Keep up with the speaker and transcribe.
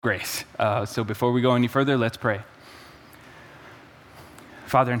grace. So before we go any further, let's pray.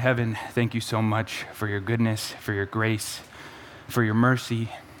 Father in heaven, thank you so much for your goodness, for your grace, for your mercy,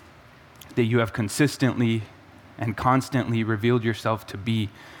 that you have consistently and constantly revealed yourself to be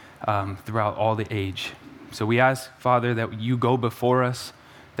throughout all the age. So we ask, Father, that you go before us,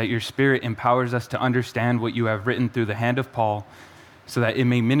 that your Spirit empowers us to understand what you have written through the hand of Paul, so that it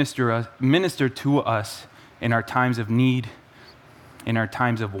may minister to us in our times of need, in our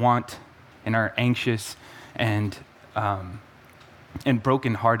times of want, in our anxious and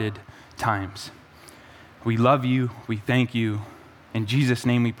brokenhearted times. We love you. We thank you. In Jesus'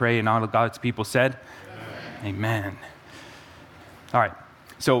 name we pray, and all of God's people said, Amen. All right.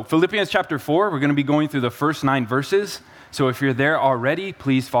 So Philippians chapter 4, we're going to be going through the first 9 verses. So if you're there already,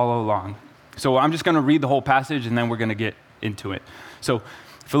 please follow along. So I'm just going to read the whole passage, and then we're going to get into it. So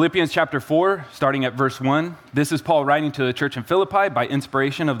Philippians chapter 4, starting at verse 1. This is Paul writing to the church in Philippi by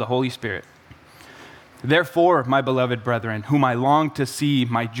inspiration of the Holy Spirit. Therefore, my beloved brethren, whom I long to see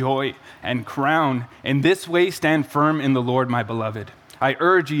my joy and crown, in this way stand firm in the Lord, my beloved. I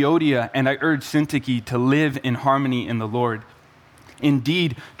urge Euodia and I urge Syntyche to live in harmony in the Lord.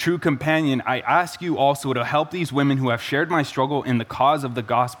 Indeed, true companion, I ask you also to help these women who have shared my struggle in the cause of the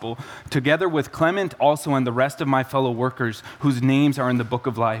gospel, together with Clement also and the rest of my fellow workers whose names are in the book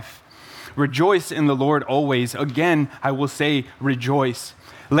of life. Rejoice in the Lord always. Again, I will say, rejoice.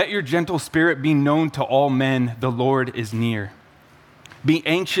 Let your gentle spirit be known to all men. The Lord is near. Be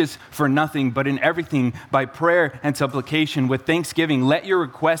anxious for nothing, but in everything, by prayer and supplication, with thanksgiving, let your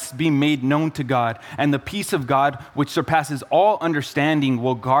requests be made known to God, and the peace of God, which surpasses all understanding,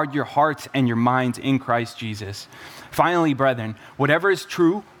 will guard your hearts and your minds in Christ Jesus. Finally, brethren, whatever is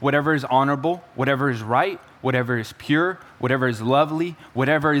true, whatever is honorable, whatever is right, whatever is pure, whatever is lovely,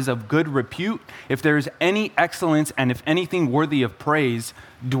 whatever is of good repute, if there is any excellence and if anything worthy of praise,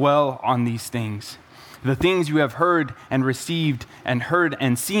 dwell on these things. The things you have heard and received and heard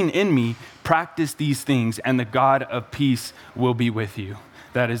and seen in me, practice these things, and the God of peace will be with you.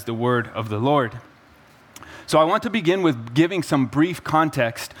 That is the word of the Lord. So I want to begin with giving some brief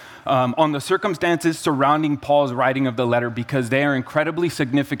context on the circumstances surrounding Paul's writing of the letter, because they are incredibly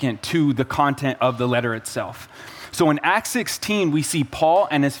significant to the content of the letter itself. So in Acts 16, we see Paul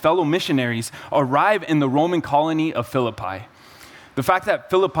and his fellow missionaries arrive in the Roman colony of Philippi. The fact that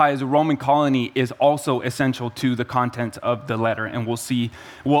Philippi is a Roman colony is also essential to the content of the letter, and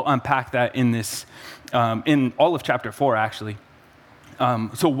we'll unpack that in this, in all of chapter 4, actually.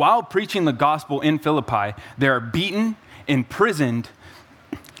 So while preaching the gospel in Philippi, they are beaten, imprisoned,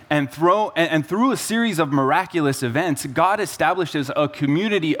 and through a series of miraculous events, God establishes a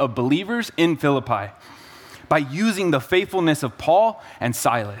community of believers in Philippi by using the faithfulness of Paul and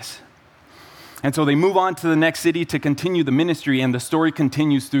Silas. And so they move on to the next city to continue the ministry, and the story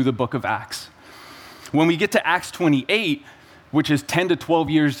continues through the book of Acts. When we get to Acts 28, which is 10 to 12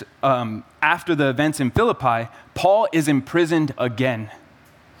 years after the events in Philippi, Paul is imprisoned again.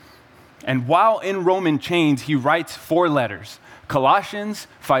 And while in Roman chains, he writes 4 letters: Colossians,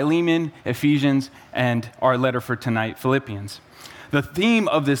 Philemon, Ephesians, and our letter for tonight, Philippians. The theme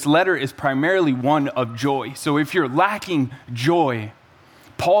of this letter is primarily one of joy. So if you're lacking joy,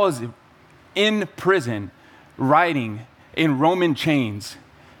 Paul is in prison, writing in Roman chains,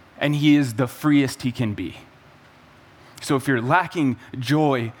 and he is the freest he can be. So if you're lacking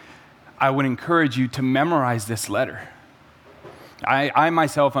joy, I would encourage you to memorize this letter. I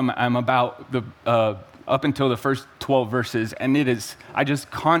myself, I'm about up until the first 12 verses, and I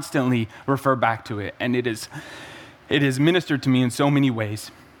just constantly refer back to it, and it is ministered to me in so many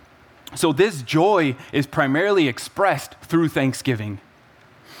ways. So this joy is primarily expressed through thanksgiving.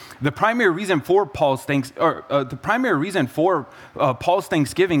 The primary reason for Paul's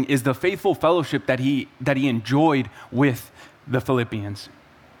thanksgiving is the faithful fellowship that he enjoyed with the Philippians.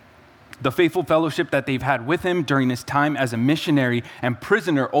 The faithful fellowship that they've had with him during his time as a missionary and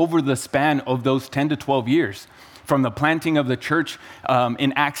prisoner over the span of those 10 to 12 years, from the planting of the church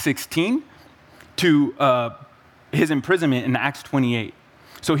in Acts 16 to his imprisonment in Acts 28.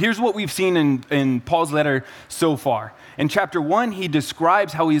 So here's what we've seen in Paul's letter so far. In chapter 1, he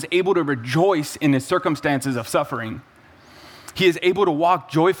describes how he is able to rejoice in his circumstances of suffering. He is able to walk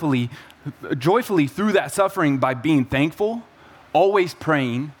joyfully through that suffering by being thankful, always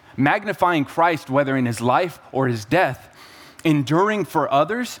praying, magnifying Christ, whether in his life or his death, enduring for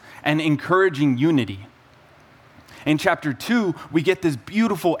others, and encouraging unity. In chapter 2, we get this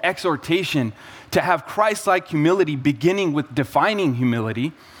beautiful exhortation to have Christ-like humility, beginning with defining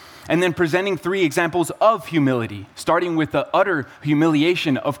humility, and then presenting 3 examples of humility, starting with the utter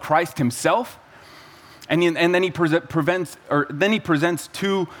humiliation of Christ himself, And then he presents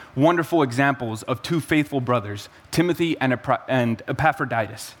two wonderful examples of two faithful brothers, Timothy and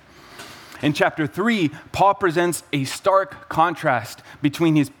Epaphroditus. In chapter 3, Paul presents a stark contrast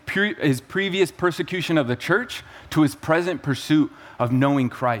between his previous persecution of the church to his present pursuit of knowing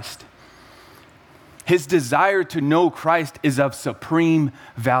Christ. His desire to know Christ is of supreme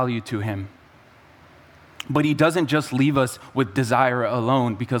value to him. But he doesn't just leave us with desire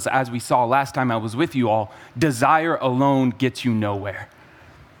alone, because as we saw last time I was with you all, desire alone gets you nowhere.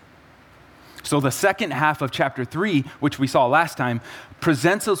 So the second half of chapter 3, which we saw last time,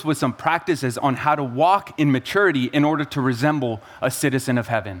 presents us with some practices on how to walk in maturity in order to resemble a citizen of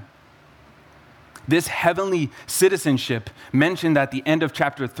heaven. This heavenly citizenship mentioned at the end of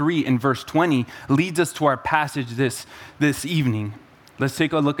chapter 3 in verse 20 leads us to our passage this evening. Let's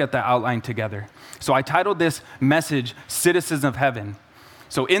take a look at the outline together. So I titled this message, Citizens of Heaven.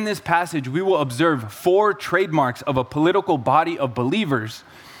 So in this passage, we will observe 4 trademarks of a political body of believers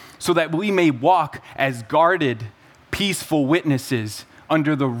so that we may walk as guarded, peaceful witnesses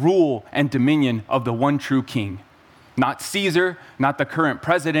under the rule and dominion of the one true King. Not Caesar, not the current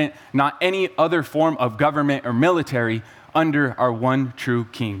president, not any other form of government or military, under our one true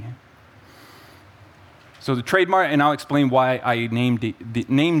King. So the trademark, and I'll explain why I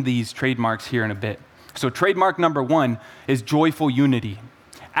named these trademarks here in a bit. So trademark number 1 is joyful unity.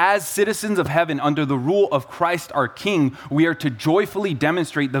 As citizens of heaven under the rule of Christ our King, we are to joyfully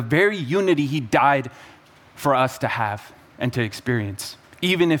demonstrate the very unity he died for us to have and to experience,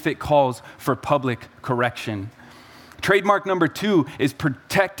 even if it calls for public correction. Trademark number 2 is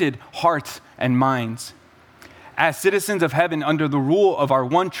protected hearts and minds. As citizens of heaven under the rule of our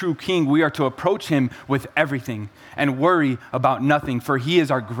one true King, we are to approach him with everything and worry about nothing, for he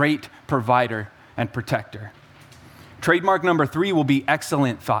is our great provider and protector. Trademark number 3 will be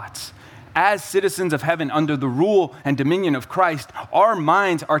excellent thoughts. As citizens of heaven under the rule and dominion of Christ, our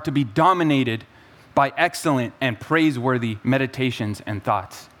minds are to be dominated by excellent and praiseworthy meditations and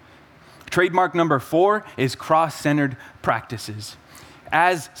thoughts. Trademark number 4 is cross-centered practices.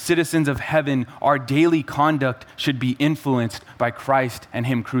 As citizens of heaven, our daily conduct should be influenced by Christ and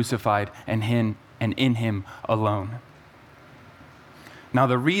him crucified and in him alone. Now,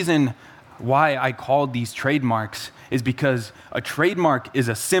 the reason why I called these trademarks is because a trademark is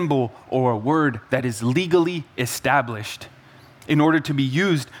a symbol or a word that is legally established in order to be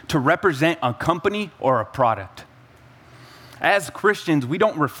used to represent a company or a product. As Christians, we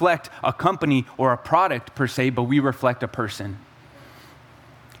don't reflect a company or a product per se, but we reflect a person.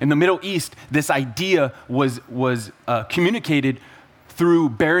 In the Middle East, this idea was communicated through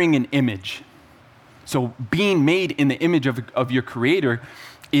bearing an image. So being made in the image of your creator,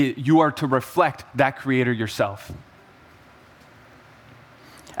 you are to reflect that creator yourself.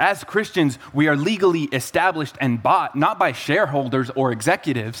 As Christians, we are legally established and bought, not by shareholders or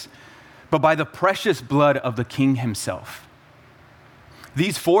executives, but by the precious blood of the King himself.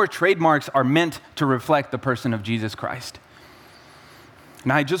 These 4 trademarks are meant to reflect the person of Jesus Christ.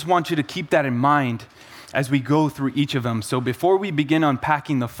 And I just want you to keep that in mind as we go through each of them. So before we begin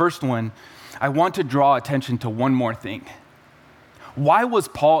unpacking the first one, I want to draw attention to one more thing. Why was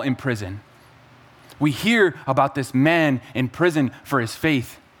Paul in prison? We hear about this man in prison for his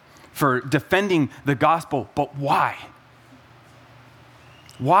faith, for defending the gospel, but why?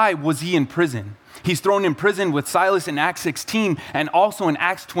 Why was he in prison? He's thrown in prison with Silas in Acts 16 and also in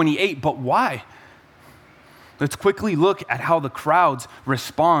Acts 28, but why? Let's quickly look at how the crowds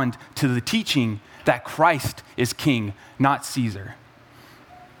respond to the teaching that Christ is king, not Caesar.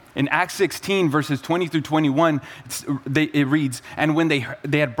 In Acts 16, verses 20 through 21, it reads, "And when they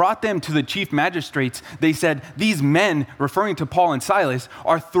had brought them to the chief magistrates, they said, 'These men,'" referring to Paul and Silas,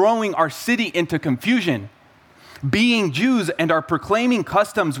 "'are throwing our city into confusion, being Jews, and are proclaiming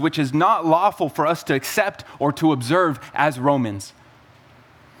customs which is not lawful for us to accept or to observe as Romans.'"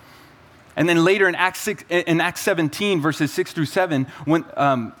 And then later in Acts 17, verses 6 through 7, when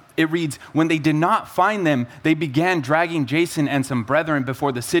it reads, "When they did not find them, they began dragging Jason and some brethren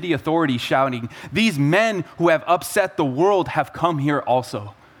before the city authorities, shouting, 'These men who have upset the world have come here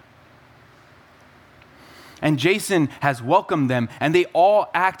also.' And Jason has welcomed them, and they all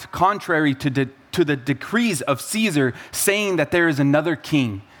act contrary to the decrees of Caesar, saying that there is another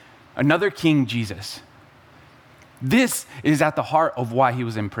king Jesus." This is at the heart of why he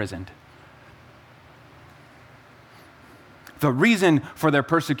was imprisoned. The reason for their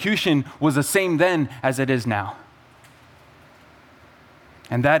persecution was the same then as it is now.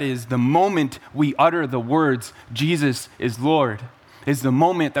 And that is the moment we utter the words, "Jesus is Lord," is the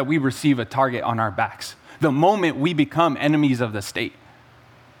moment that we receive a target on our backs. The moment we become enemies of the state.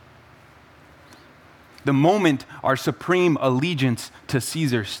 the moment our supreme allegiance to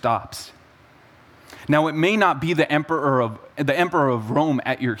Caesar stops. Now, it may not be the emperor of Rome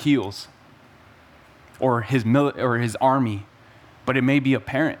at your heels, or his army, but it may be a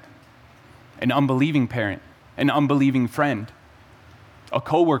parent, an unbelieving parent, an unbelieving friend, a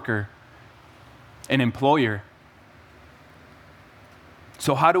coworker, an employer.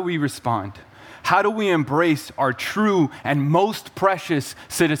 So how do we respond? How do we embrace our true and most precious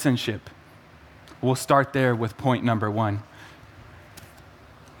citizenship? We'll start there with point number 1.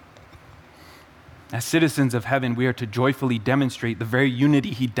 As citizens of heaven, we are to joyfully demonstrate the very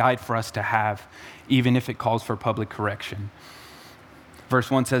unity he died for us to have, even if it calls for public correction. Verse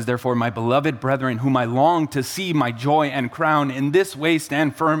 1 says, "Therefore, my beloved brethren, whom I long to see my joy and crown, in this way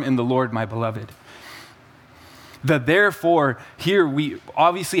stand firm in the Lord, my beloved." The therefore here, we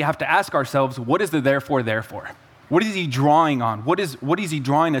obviously have to ask ourselves, what is the therefore? What is he drawing on? What is he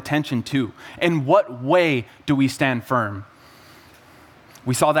drawing attention to? In what way do we stand firm?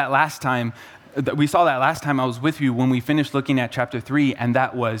 We saw that last time I was with you when we finished looking at chapter 3, and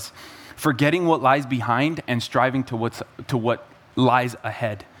that was forgetting what lies behind and striving to what lies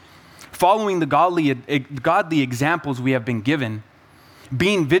ahead. Following the godly examples we have been given,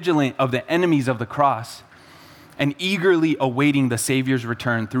 being vigilant of the enemies of the cross, and eagerly awaiting the Savior's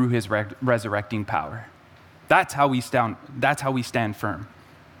return through his resurrecting power. That's how we stand firm.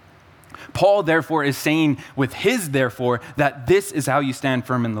 Paul, therefore, is saying with his therefore that this is how you stand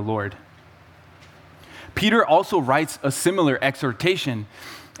firm in the Lord. Peter also writes a similar exhortation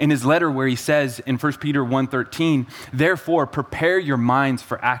in his letter where he says in 1 Peter 1:13, "Therefore, prepare your minds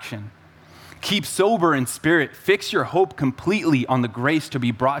for action. Keep sober in spirit. Fix your hope completely on the grace to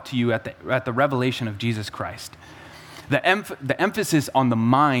be brought to you at the revelation of Jesus Christ." The emphasis on the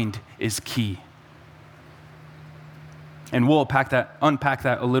mind is key. And we'll unpack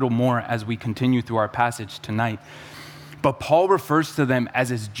that a little more as we continue through our passage tonight. But Paul refers to them as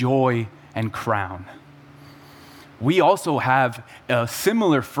his joy and crown. We also have a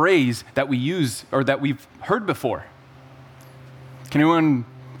similar phrase that we use or that we've heard before. Can anyone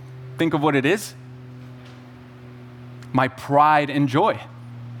think of what it is? My pride and joy.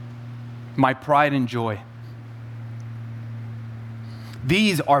 My pride and joy.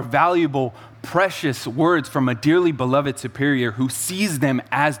 These are valuable, precious words from a dearly beloved superior who sees them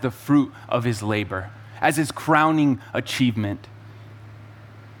as the fruit of his labor, as his crowning achievement.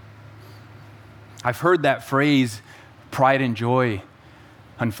 I've heard that phrase, pride and joy,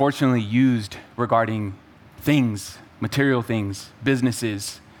 unfortunately used regarding things, material things,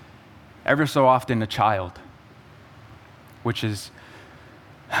 businesses, ever so often a child, which is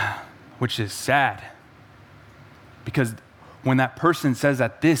sad. Because when that person says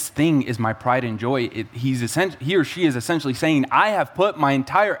that this thing is my pride and joy, he or she is essentially saying, I have put my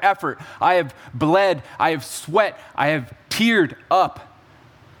entire effort, I have bled, I have sweat, I have teared up,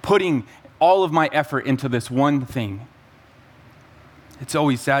 putting all of my effort into this one thing. It's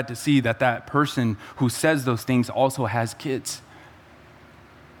always sad to see that person who says those things also has kids.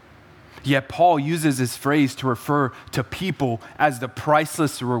 Yet Paul uses this phrase to refer to people as the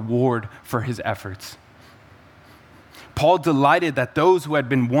priceless reward for his efforts. Paul delighted that those who had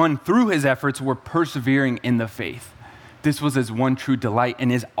been won through his efforts were persevering in the faith. This was his one true delight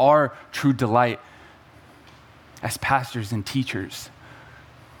and is our true delight as pastors and teachers.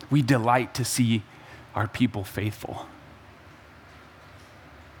 We delight to see our people faithful.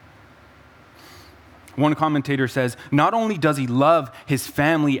 One commentator says, not only does he love his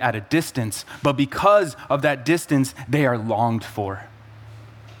family at a distance, but because of that distance, they are longed for.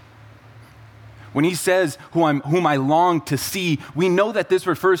 When he says, whom I long to see, we know that this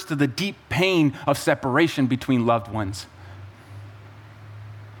refers to the deep pain of separation between loved ones.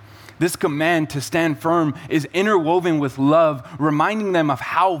 This command to stand firm is interwoven with love, reminding them of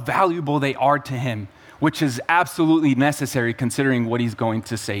how valuable they are to him, which is absolutely necessary considering what he's going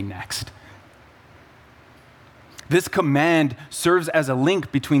to say next. This command serves as a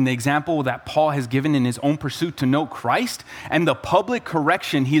link between the example that Paul has given in his own pursuit to know Christ and the public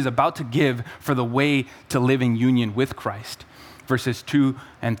correction he is about to give for the way to live in union with Christ. Verses 2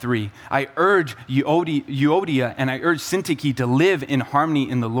 and 3. I urge Euodia and I urge Syntyche to live in harmony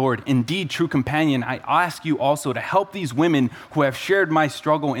in the Lord. Indeed, true companion, I ask you also to help these women who have shared my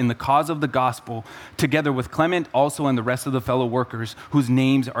struggle in the cause of the gospel, together with Clement also and the rest of the fellow workers whose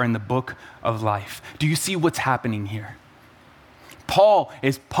names are in the book of life. Do you see what's happening here? Paul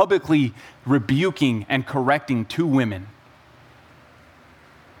is publicly rebuking and correcting two women.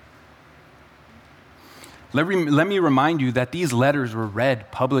 Let me remind you that these letters were read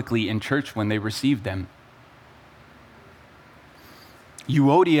publicly in church when they received them.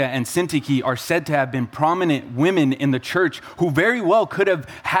 Euodia and Syntyche are said to have been prominent women in the church who very well could have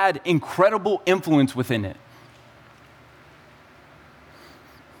had incredible influence within it.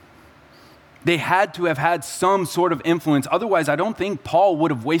 They had to have had some sort of influence. Otherwise, I don't think Paul would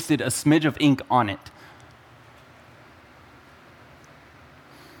have wasted a smidge of ink on it.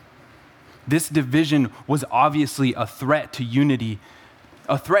 This division was obviously a threat to unity,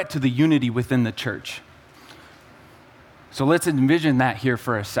 a threat to the unity within the church. So let's envision that here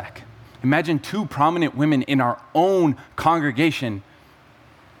for a sec. Imagine two prominent women in our own congregation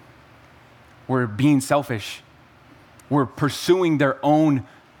were being selfish, were pursuing their own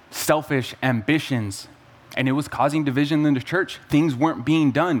selfish ambitions, and it was causing division in the church. Things weren't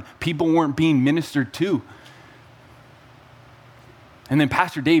being done. People weren't being ministered to. And then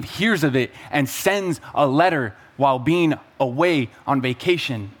Pastor Dave hears of it and sends a letter while being away on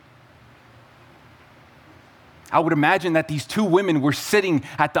vacation. I would imagine that these two women were sitting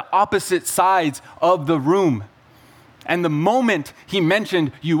at the opposite sides of the room. And the moment he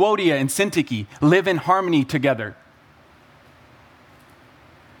mentioned Euodia and Syntyche live in harmony together,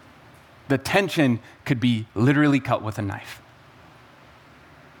 the tension could be literally cut with a knife.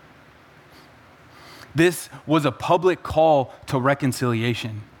 This was a public call to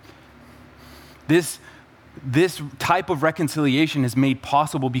reconciliation. This type of reconciliation is made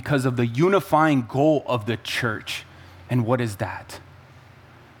possible because of the unifying goal of the church. And what is that?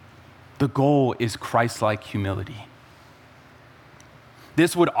 The goal is Christ-like humility.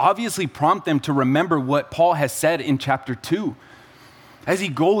 This would obviously prompt them to remember what Paul has said in chapter 2, as he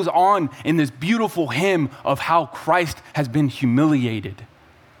goes on in this beautiful hymn of how Christ has been humiliated.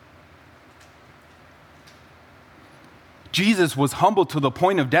 Jesus was humbled to the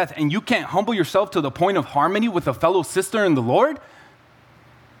point of death, and you can't humble yourself to the point of harmony with a fellow sister in the Lord?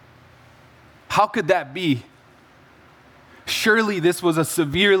 How could that be? Surely this was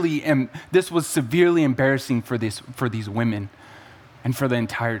severely embarrassing for these women and for the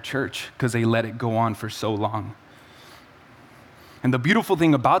entire church, because they let it go on for so long. And the beautiful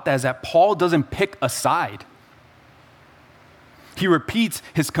thing about that is that Paul doesn't pick a side. He repeats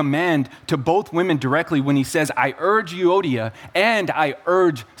his command to both women directly when he says, I urge Euodia and I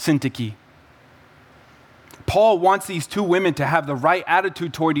urge Syntyche. Paul wants these two women to have the right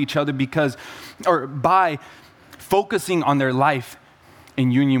attitude toward each other by focusing on their life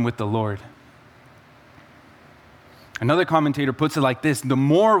in union with the Lord. Another commentator puts it like this: the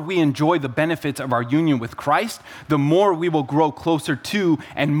more we enjoy the benefits of our union with Christ, the more we will grow closer to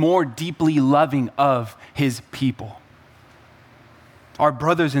and more deeply loving of his people, our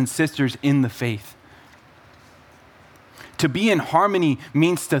brothers and sisters in the faith. To be in harmony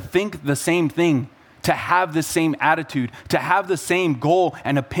means to think the same thing, to have the same attitude, to have the same goal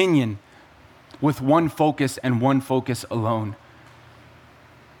and opinion, with one focus and one focus alone.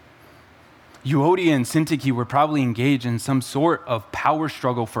 Euodia and Syntyche were probably engaged in some sort of power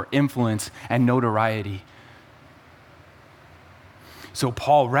struggle for influence and notoriety. So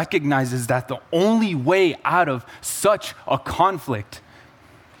Paul recognizes that the only way out of such a conflict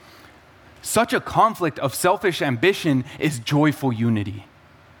of selfish ambition, is joyful unity.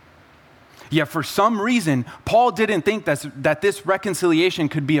 Yet for some reason, Paul didn't think that this reconciliation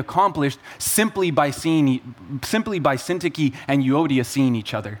could be accomplished simply by Syntyche and Euodia seeing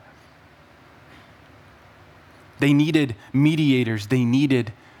each other. They needed mediators. They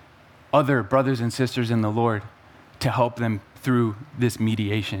needed other brothers and sisters in the Lord to help them through this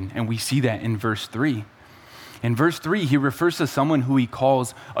mediation. And we see that in verse 3. In verse 3, he refers to someone who he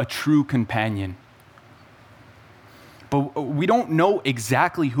calls a true companion. But we don't know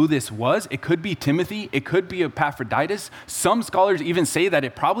exactly who this was. It could be Timothy. It could be Epaphroditus. Some scholars even say that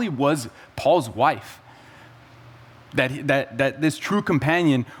it probably was Paul's wife. That this true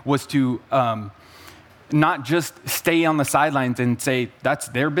companion was to not just stay on the sidelines and say, that's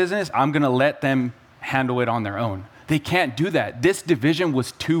their business, I'm going to let them handle it on their own. They can't do that. This division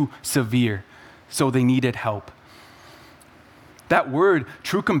was too severe, so they needed help. That word,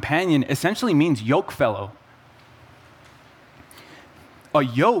 true companion, essentially means yoke fellow. A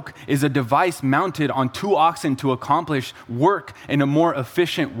yoke is a device mounted on two oxen to accomplish work in a more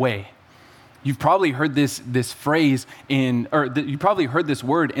efficient way. You've probably heard this phrase you probably heard this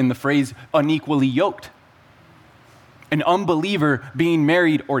word in the phrase unequally yoked. An unbeliever being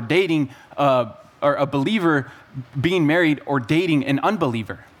married or dating, or a believer being married or dating an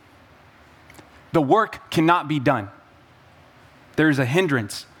unbeliever. The work cannot be done. There's a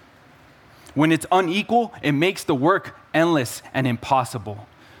hindrance. When it's unequal, it makes the work endless and impossible.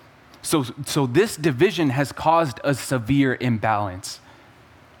 So this division has caused a severe imbalance.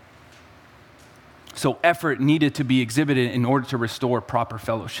 So effort needed to be exhibited in order to restore proper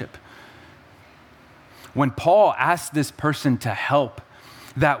fellowship. When Paul asked this person to help,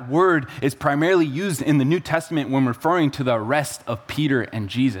 that word is primarily used in the New Testament when referring to the arrest of Peter and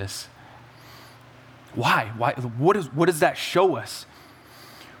Jesus. Why? What does that show us?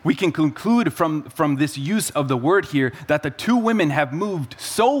 We can conclude from this use of the word here that the two women have moved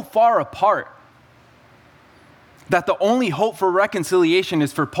so far apart that the only hope for reconciliation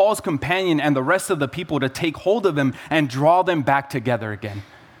is for Paul's companion and the rest of the people to take hold of them and draw them back together again.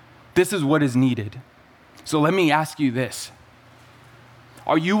 This is what is needed. So let me ask you this.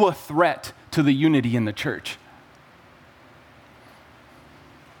 Are you a threat to the unity in the church?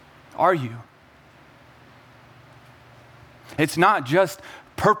 Are you? It's not just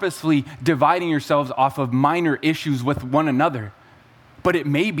purposefully dividing yourselves off of minor issues with one another, but it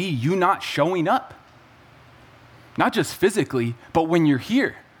may be you not showing up. Not just physically, but when you're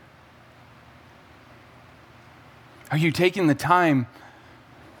here. Are you taking the time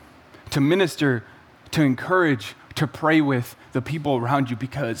to minister, to encourage, to pray with the people around you?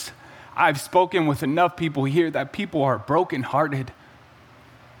 Because I've spoken with enough people here that people are brokenhearted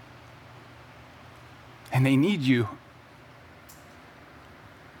and they need you.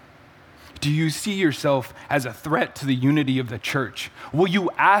 Do you see yourself as a threat to the unity of the church? Will you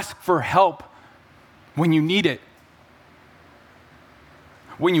ask for help when you need it?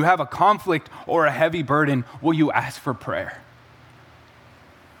 When you have a conflict or a heavy burden, will you ask for prayer?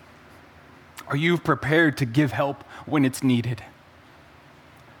 Are you prepared to give help when it's needed?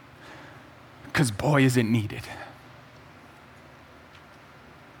 Because boy, is it needed.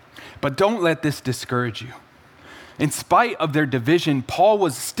 But don't let this discourage you. In spite of their division, Paul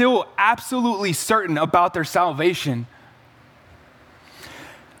was still absolutely certain about their salvation.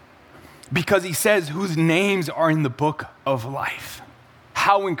 Because he says, whose names are in the book of life.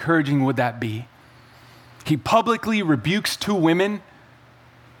 How encouraging would that be? He publicly rebukes two women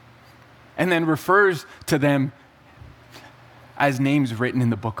and then refers to them as names written in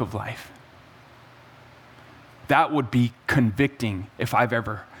the book of life. That would be convicting if I've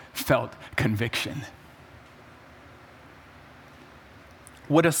ever felt conviction.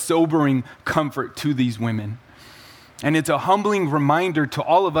 What a sobering comfort to these women. And it's a humbling reminder to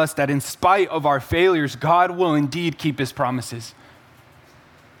all of us that in spite of our failures, God will indeed keep his promises.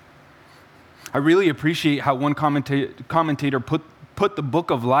 I really appreciate how one commentator put the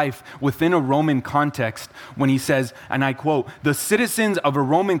book of life within a Roman context when he says, and I quote, "The citizens of a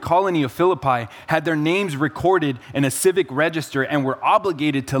Roman colony of Philippi had their names recorded in a civic register and were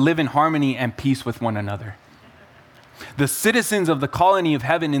obligated to live in harmony and peace with one another." The citizens of the colony of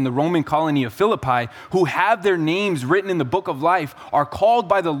heaven in the Roman colony of Philippi, who have their names written in the book of life, are called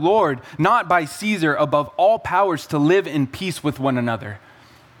by the Lord, not by Caesar, above all powers, to live in peace with one another.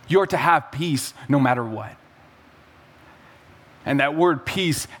 You're to have peace no matter what. And that word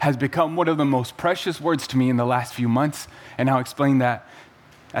peace has become one of the most precious words to me in the last few months, and I'll explain that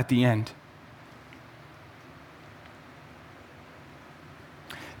at the end.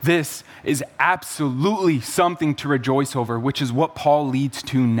 This is absolutely something to rejoice over, which is what Paul leads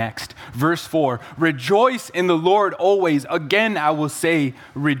to next. Verse 4, rejoice in the Lord always. Again, I will say,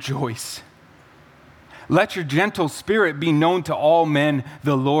 rejoice. Let your gentle spirit be known to all men.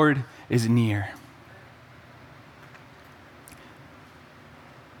 The Lord is near.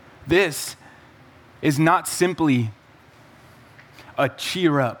 This is not simply a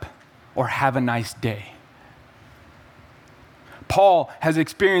cheer up or have a nice day. Paul has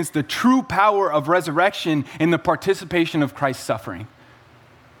experienced the true power of resurrection in the participation of Christ's suffering.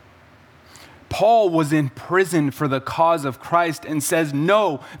 Paul was in prison for the cause of Christ and says,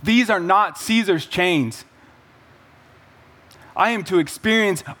 no, these are not Caesar's chains. I am to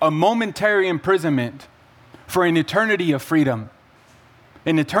experience a momentary imprisonment for an eternity of freedom,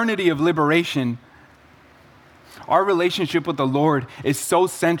 an eternity of liberation. Our relationship with the Lord is so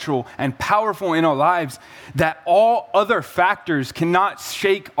central and powerful in our lives that all other factors cannot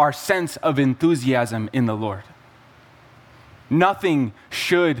shake our sense of enthusiasm in the Lord. Nothing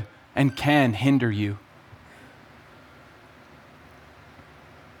should and can hinder you.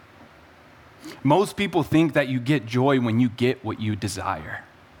 Most people think that you get joy when you get what you desire.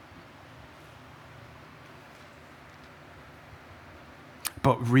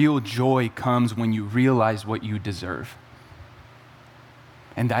 But real joy comes when you realize what you deserve.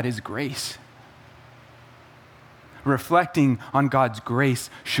 And that is grace. Reflecting on God's grace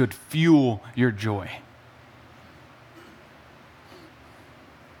should fuel your joy.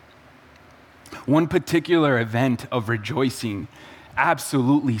 One particular event of rejoicing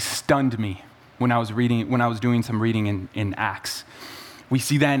absolutely stunned me when I was doing some reading in Acts. We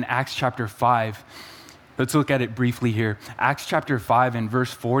see that in Acts chapter 5. Let's look at it briefly here. Acts chapter 5 and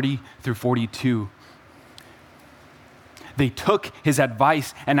verse 40 through 42. They took his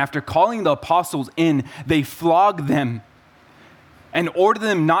advice, and after calling the apostles in, they flogged them and ordered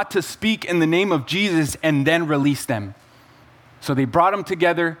them not to speak in the name of Jesus, and then released them. So they brought them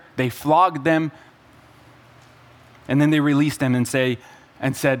together, they flogged them, and then they released them and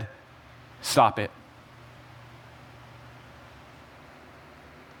said, stop it.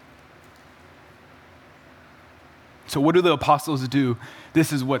 So what do the apostles do?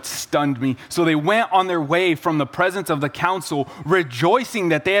 This is what stunned me. So they went on their way from the presence of the council, rejoicing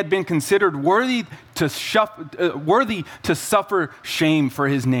that they had been considered worthy to suffer shame for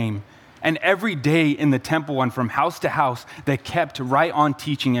his name. And every day in the temple and from house to house, they kept right on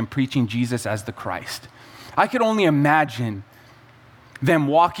teaching and preaching Jesus as the Christ. I could only imagine them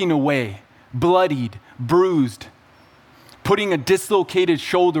walking away, bloodied, bruised, putting a dislocated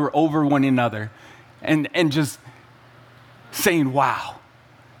shoulder over one another, and just saying, wow,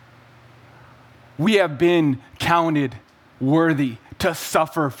 we have been counted worthy to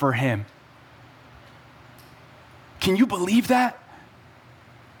suffer for him. Can you believe that?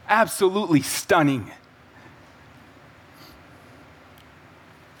 Absolutely stunning.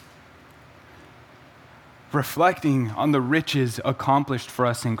 Reflecting on the riches accomplished for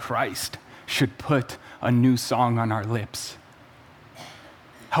us in Christ should put a new song on our lips.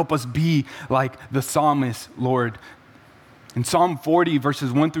 Help us be like the psalmist, Lord. In Psalm 40,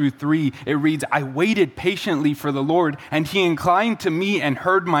 verses 1 through 3, it reads, I waited patiently for the Lord, and he inclined to me and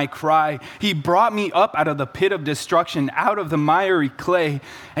heard my cry. He brought me up out of the pit of destruction, out of the miry clay,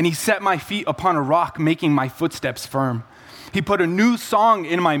 and he set my feet upon a rock, making my footsteps firm. He put a new song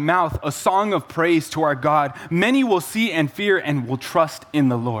in my mouth, a song of praise to our God. Many will see and fear and will trust in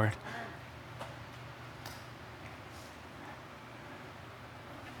the Lord.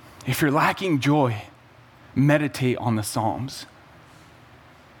 If you're lacking joy, meditate on the Psalms,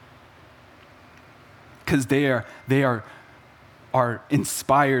 because they are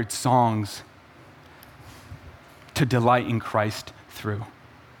inspired songs to delight in Christ through.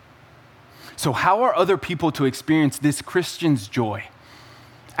 So how are other people to experience this Christian's joy,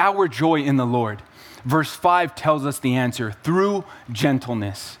 our joy in the Lord? Verse 5 tells us the answer: through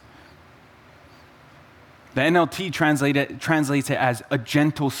gentleness. The NLT translates it as a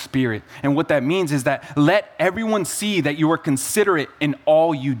gentle spirit. And what that means is that let everyone see that you are considerate in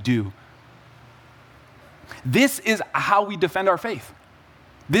all you do. This is how we defend our faith.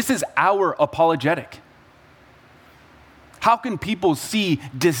 This is our apologetic. How can people see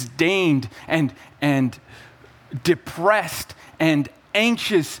disdained and depressed and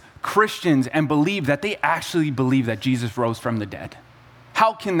anxious Christians and believe that they actually believe that Jesus rose from the dead?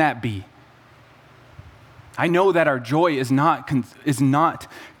 How can that be? I know that our joy is not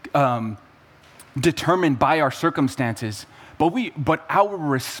determined by our circumstances, but our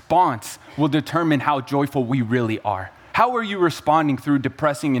response will determine how joyful we really are. How are you responding through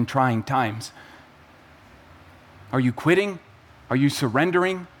depressing and trying times? Are you quitting? Are you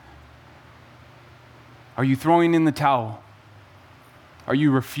surrendering? Are you throwing in the towel? Are you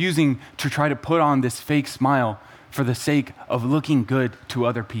refusing to try to put on this fake smile for the sake of looking good to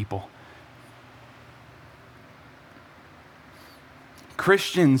other people?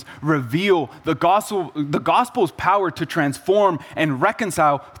 Christians reveal the gospel's power to transform and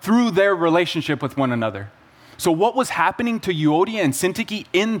reconcile through their relationship with one another. So what was happening to Euodia and Syntyche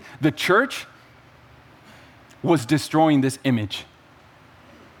in the church was destroying this image.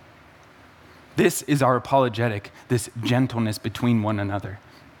 This is our apologetic, this gentleness between one another.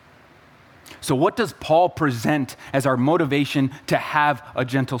 So what does Paul present as our motivation to have a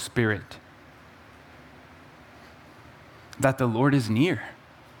gentle spirit? That the Lord is near.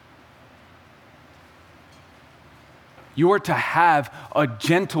 You are to have a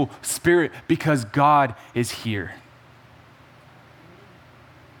gentle spirit because God is here.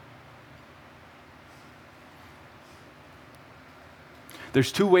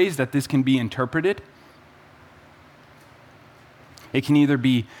 There's two ways that this can be interpreted. It can either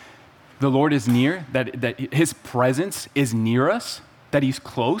be the Lord is near, that his presence is near us, that he's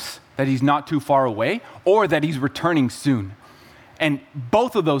close, that he's not too far away, or that he's returning soon. And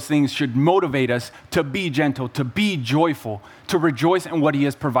both of those things should motivate us to be gentle, to be joyful, to rejoice in what he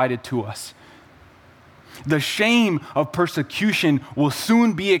has provided to us. The shame of persecution will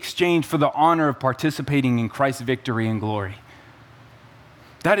soon be exchanged for the honor of participating in Christ's victory and glory.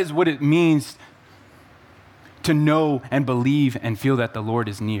 That is what it means to know and believe and feel that the Lord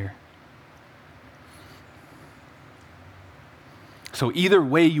is near. So either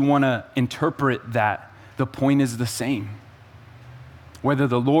way you want to interpret that, the point is the same. whether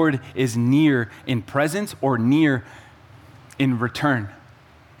the Lord is near in presence or near in return.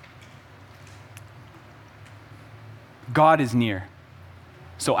 God is near,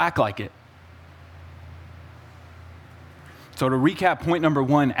 so act like it. So to recap point number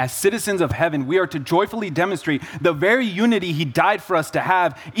 1, as citizens of heaven, we are to joyfully demonstrate the very unity he died for us to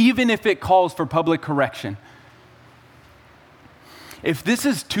have, even if it calls for public correction. If this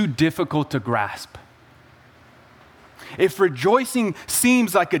is too difficult to grasp, if rejoicing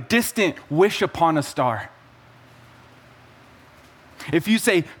seems like a distant wish upon a star, if you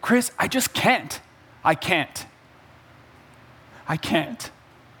say, Chris, I just can't, I can't.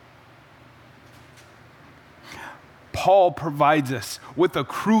 Paul provides us with a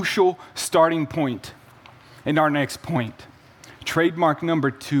crucial starting point in our next point. Trademark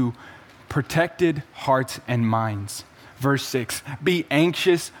number 2, protected hearts and minds. Verse 6, be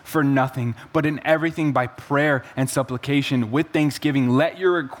anxious for nothing, but in everything by prayer and supplication with thanksgiving, let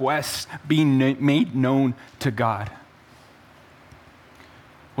your requests be made known to God.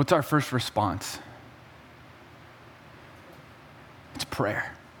 What's our first response? It's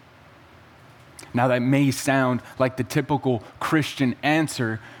prayer. Now that may sound like the typical Christian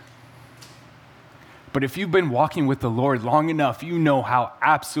answer, but if you've been walking with the Lord long enough, you know how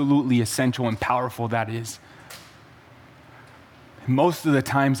absolutely essential and powerful that is. Most of the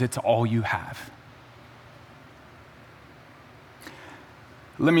times, it's all you have.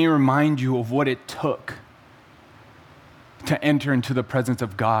 Let me remind you of what it took to enter into the presence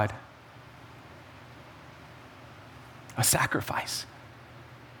of God. A sacrifice.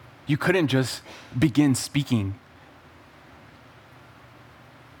 You couldn't just begin speaking.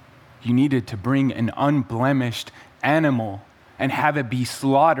 You needed to bring an unblemished animal and have it be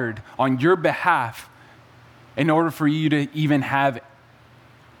slaughtered on your behalf in order for you to even have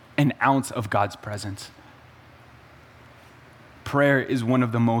an ounce of God's presence. Prayer is one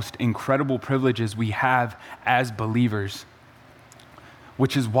of the most incredible privileges we have as believers,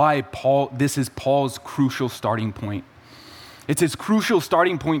 which is why this is Paul's crucial starting point. It's his crucial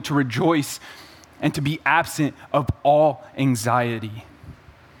starting point to rejoice and to be absent of all anxiety.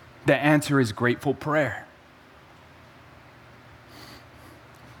 The answer is grateful prayer.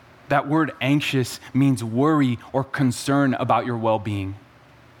 That word anxious means worry or concern about your well-being.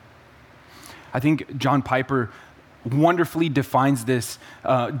 I think John Piper wonderfully defines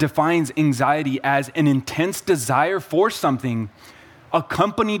anxiety as an intense desire for something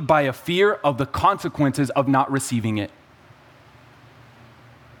accompanied by a fear of the consequences of not receiving it.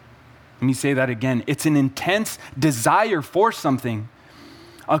 Let me say that again. It's an intense desire for something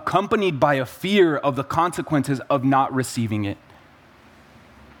accompanied by a fear of the consequences of not receiving it.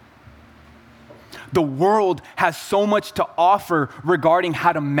 The world has so much to offer regarding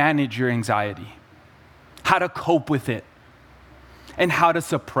how to manage your anxiety, how to cope with it, and how to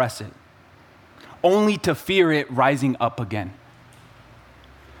suppress it, only to fear it rising up again.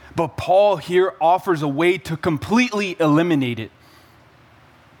 But Paul here offers a way to completely eliminate it.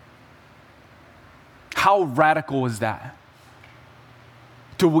 How radical is that?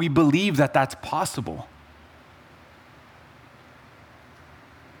 Do we believe that that's possible?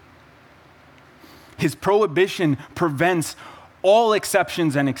 His prohibition prevents all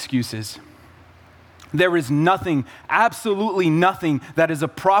exceptions and excuses. There is nothing, absolutely nothing, that is a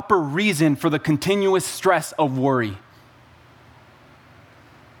proper reason for the continuous stress of worry.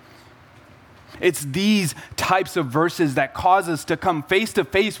 It's these types of verses that cause us to come face to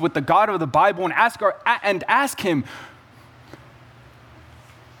face with the God of the Bible and ask him,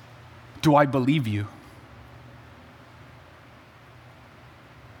 do I believe you?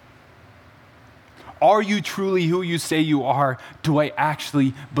 Are you truly who you say you are? Do I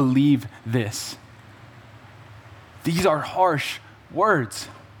actually believe this? These are harsh words.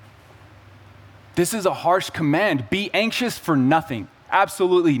 This is a harsh command. Be anxious for nothing,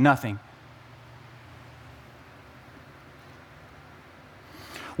 absolutely nothing.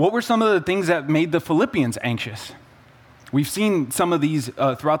 What were some of the things that made the Philippians anxious? We've seen some of these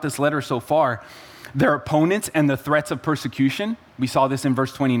throughout this letter so far. Their opponents and the threats of persecution. We saw this in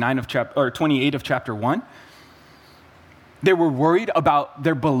verse 28 of chapter 1. They were worried about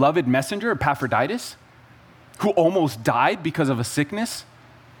their beloved messenger, Epaphroditus, who almost died because of a sickness.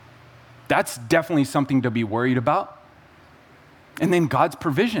 That's definitely something to be worried about. And then God's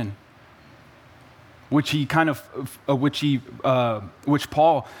provision, which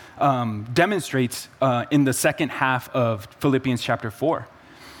Paul demonstrates in the second half of Philippians chapter 4.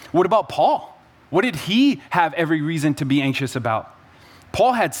 What about Paul? What did he have every reason to be anxious about?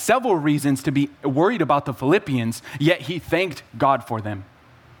 Paul had several reasons to be worried about the Philippians, yet he thanked God for them.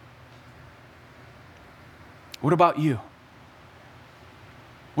 What about you?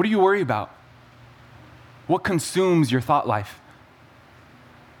 What do you worry about? What consumes your thought life?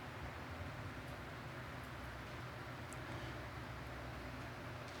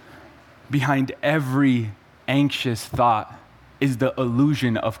 Behind every anxious thought is the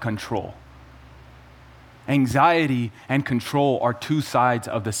illusion of control. Anxiety and control are two sides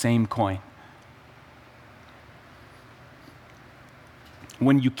of the same coin.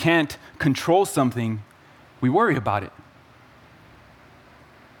 When you can't control something, we worry about it.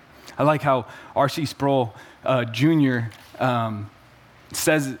 I like how R.C. Sproul Jr.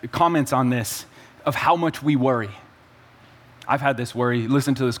 Comments on this, of how much we worry. I've had this worry.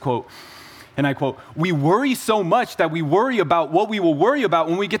 Listen to this quote. And I quote, "We worry so much that we worry about what we will worry about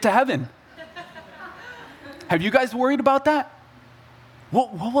when we get to heaven." Have you guys worried about that?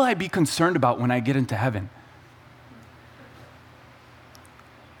 What will I be concerned about when I get into heaven?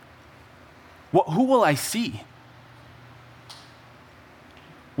 Who will I see?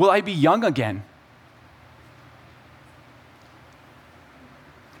 Will I be young again?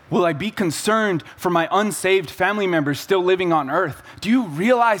 Will I be concerned for my unsaved family members still living on earth? Do you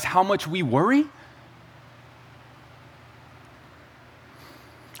realize how much we worry?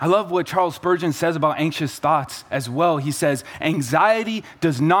 I love what Charles Spurgeon says about anxious thoughts as well. He says, anxiety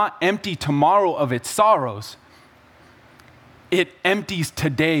does not empty tomorrow of its sorrows. It empties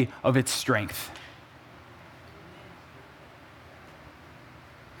today of its strength.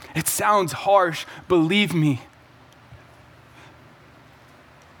 It sounds harsh, believe me.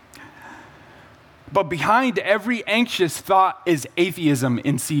 But behind every anxious thought is atheism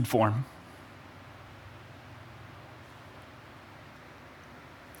in seed form.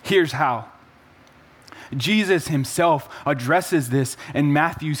 Here's how. Jesus himself addresses this in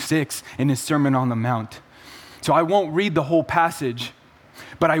Matthew 6 in his Sermon on the Mount. So I won't read the whole passage,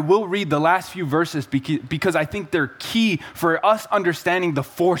 but I will read the last few verses because I think they're key for us understanding the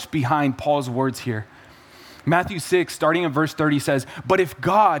force behind Paul's words here. Matthew 6, starting at verse 30 says, "But if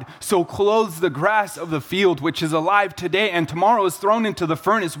God so clothes the grass of the field, which is alive today and tomorrow is thrown into the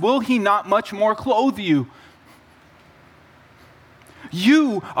furnace, will he not much more clothe you?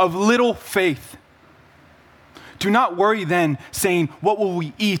 You of little faith. Do not worry then, saying, what will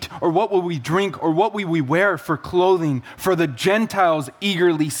we eat, or what will we drink, or what will we wear for clothing? For the Gentiles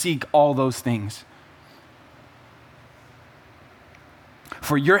eagerly seek all those things.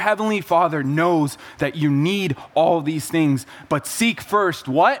 For your heavenly Father knows that you need all these things, but seek first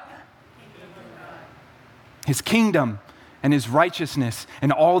what? His kingdom and his righteousness,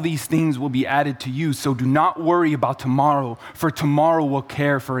 and all these things will be added to you. So do not worry about tomorrow, for tomorrow will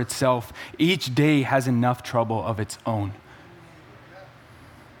care for itself. Each day has enough trouble of its own."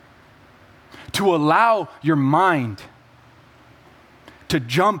 To allow your mind to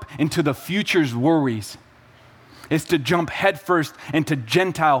jump into the future's worries is to jump headfirst into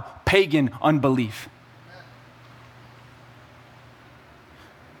Gentile, pagan unbelief.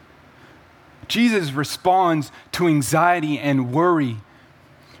 Jesus responds to anxiety and worry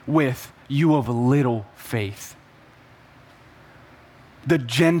with, "You of little faith." The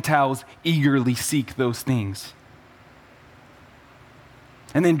Gentiles eagerly seek those things.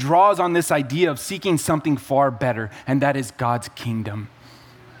 And then draws on this idea of seeking something far better, and that is God's kingdom.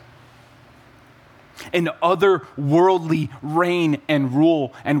 An otherworldly reign and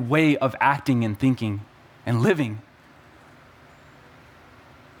rule and way of acting and thinking and living.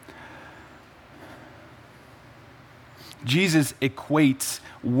 Jesus equates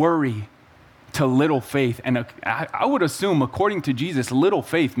worry to little faith. And I would assume, according to Jesus, little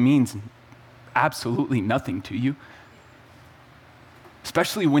faith means absolutely nothing to you.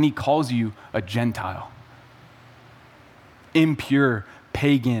 Especially when he calls you a Gentile. Impure,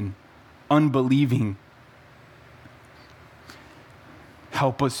 pagan, unbelieving.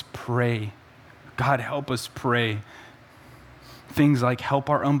 Help us pray. God, help us pray. Things like help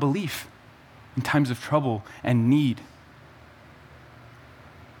our unbelief in times of trouble and need.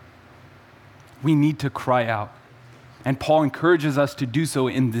 We need to cry out. And Paul encourages us to do so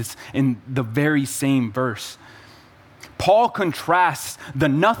in the very same verse. Paul contrasts the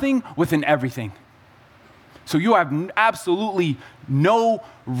nothing with an everything. So you have absolutely no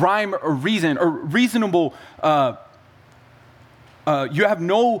rhyme or reason or reasonable, you have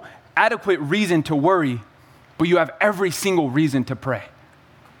no adequate reason to worry, but you have every single reason to pray.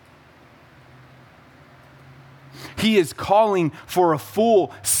 He is calling for a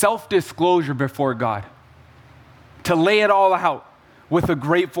full self-disclosure before God, to lay it all out with a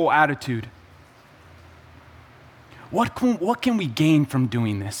grateful attitude. What can we gain from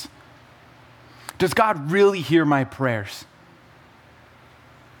doing this? Does God really hear my prayers?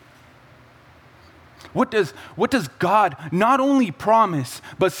 What does God not only promise,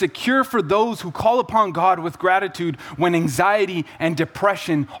 but secure for those who call upon God with gratitude when anxiety and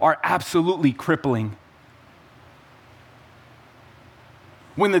depression are absolutely crippling?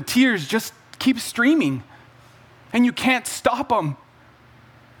 When the tears just keep streaming and you can't stop them,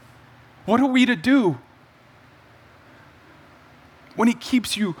 what are we to do? When he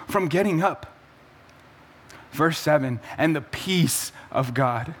keeps you from getting up. Verse 7, and the peace of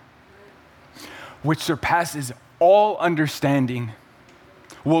God, which surpasses all understanding,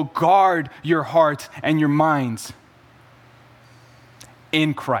 will guard your hearts and your minds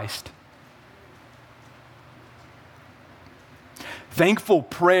in Christ. Thankful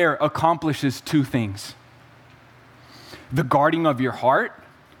prayer accomplishes two things: the guarding of your heart,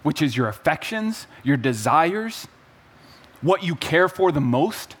 which is your affections, your desires, what you care for the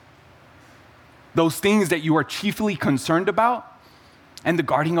most, those things that you are chiefly concerned about, and the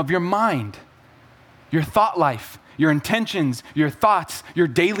guarding of your mind, your thought life, your intentions, your thoughts, your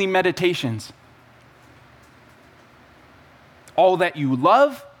daily meditations. All that you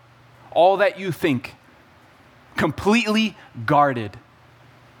love, all that you think, completely guarded.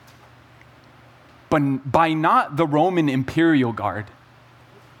 But by not the Roman imperial guard,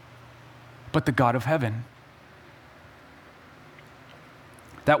 but the God of heaven.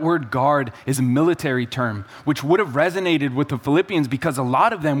 That word guard is a military term, which would have resonated with the Philippians because a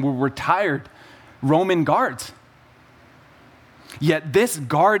lot of them were retired Roman guards. Yet this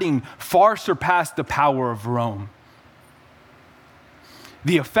guarding far surpassed the power of Rome.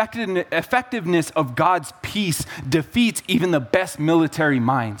 The effectiveness of God's peace defeats even the best military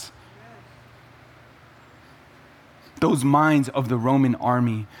minds. Those minds of the Roman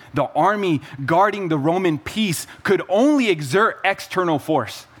army. The army guarding the Roman peace could only exert external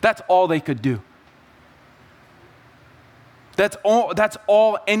force. That's all they could do. That's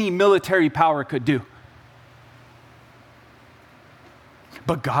all any military power could do.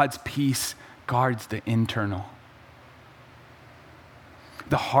 But God's peace guards the internal.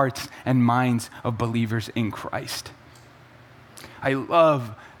 The hearts and minds of believers in Christ. I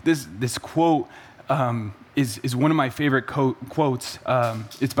love this quote. Is one of my favorite quotes.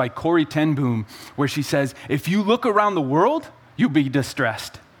 It's by Corrie ten Boom, where she says, if you look around the world, you'll be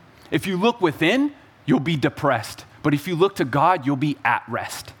distressed. If you look within, you'll be depressed. But if you look to God, you'll be at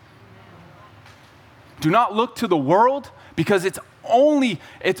rest. Do not look to the world, because it's only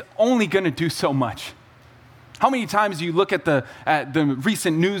going to do so much. How many times do you look at the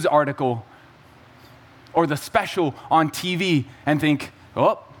recent news article or the special on TV and think,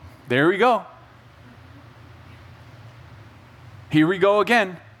 oh, there we go. Here we go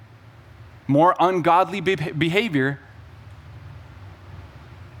again. More ungodly behavior.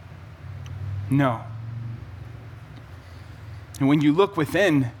 No. And when you look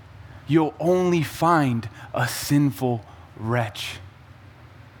within, you'll only find a sinful wretch.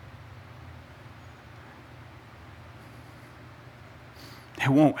 It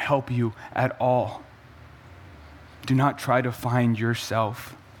won't help you at all. Do not try to find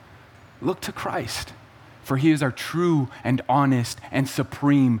yourself. Look to Christ, for he is our true and honest and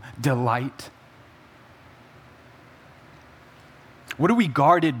supreme delight. What are we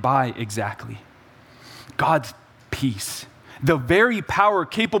guarded by exactly? God's peace. The very power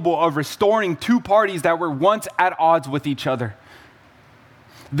capable of restoring two parties that were once at odds with each other.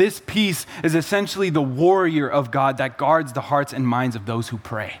 This peace is essentially the warrior of God that guards the hearts and minds of those who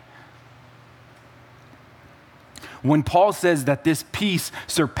pray. When Paul says that this peace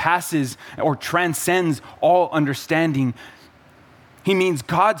surpasses or transcends all understanding, he means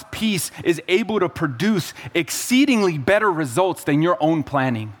God's peace is able to produce exceedingly better results than your own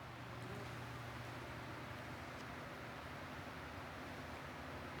planning.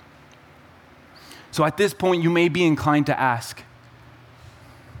 So at this point, you may be inclined to ask,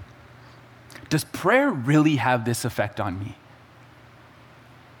 does prayer really have this effect on me?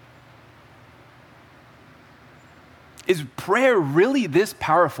 Is prayer really this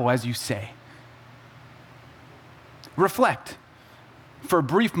powerful as you say? Reflect. For a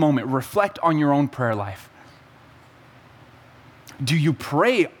brief moment, reflect on your own prayer life. Do you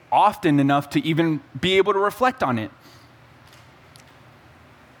pray often enough to even be able to reflect on it?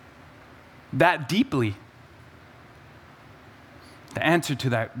 That deeply? The answer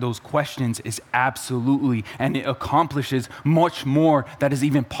to those questions is absolutely, and it accomplishes much more that is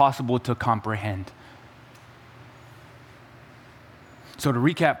even possible to comprehend. So to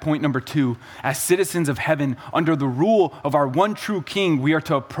recap, point number 2, as citizens of heaven, under the rule of our one true King, we are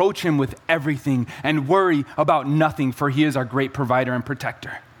to approach him with everything and worry about nothing, for he is our great provider and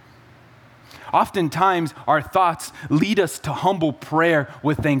protector. Oftentimes, our thoughts lead us to humble prayer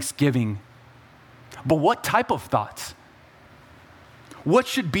with thanksgiving. But what type of thoughts? What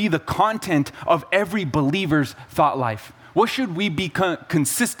should be the content of every believer's thought life? What should we be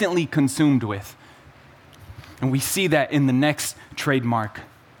consistently consumed with? And we see that in the next trademark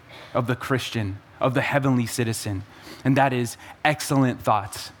of the Christian, of the heavenly citizen, and that is excellent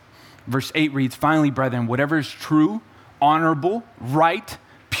thoughts. Verse 8 reads, "Finally, brethren, whatever is true, honorable, right,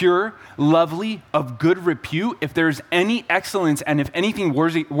 pure, lovely, of good repute, if there is any excellence and if anything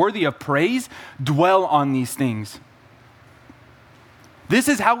worthy of praise, dwell on these things." This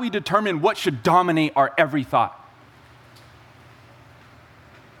is how we determine what should dominate our every thought.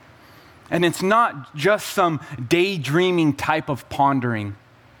 And it's not just some daydreaming type of pondering.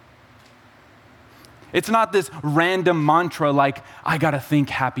 It's not this random mantra like, I gotta think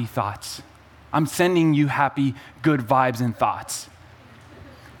happy thoughts. I'm sending you happy, good vibes and thoughts.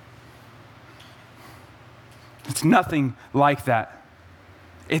 It's nothing like that.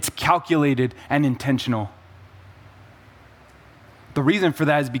 It's calculated and intentional. The reason for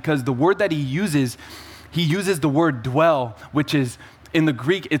that is because the word that he uses the word dwell, which is, in the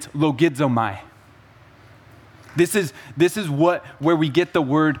Greek, it's logizomai. This is where we get the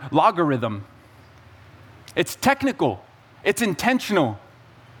word logarithm. It's technical. It's intentional.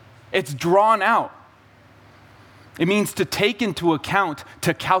 It's drawn out. It means to take into account,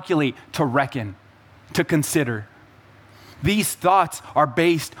 to calculate, to reckon, to consider. These thoughts are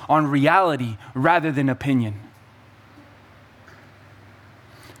based on reality rather than opinion.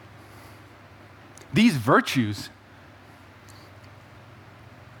 These virtues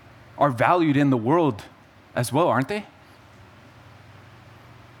are valued in the world as well, aren't they?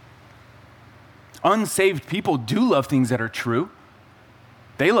 Unsaved people do love things that are true.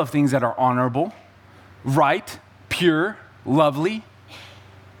 They love things that are honorable, right, pure, lovely.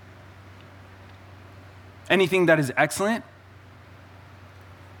 Anything that is excellent.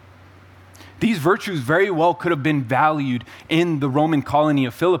 These virtues very well could have been valued in the Roman colony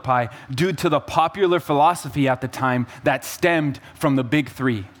of Philippi due to the popular philosophy at the time that stemmed from the big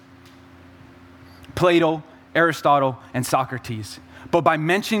three: Plato, Aristotle, and Socrates. But by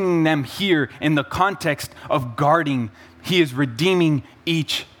mentioning them here in the context of guarding, he is redeeming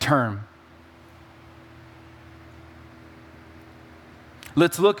each term.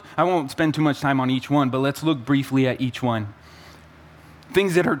 Let's look, I won't spend too much time on each one, but let's look briefly at each one.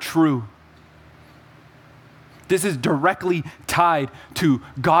 Things that are true. This is directly tied to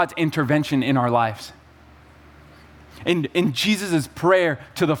God's intervention in our lives. In Jesus' prayer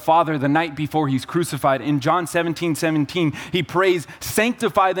to the Father the night before he's crucified, in John 17:17, he prays,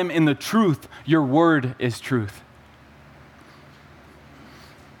 "Sanctify them in the truth. Your word is truth."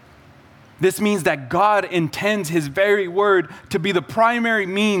 This means that God intends his very word to be the primary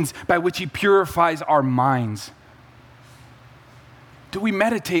means by which he purifies our minds. Do we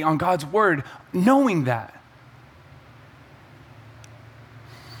meditate on God's word knowing that?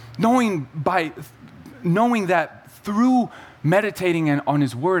 Knowing that through meditating on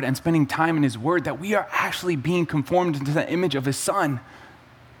his word and spending time in his word, that we are actually being conformed into the image of his Son.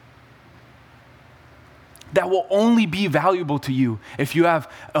 That will only be valuable to you if you have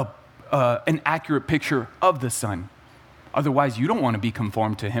an accurate picture of the Son. Otherwise, you don't want to be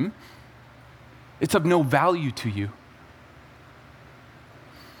conformed to him. It's of no value to you.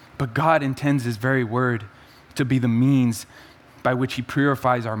 But God intends his very word to be the means by which he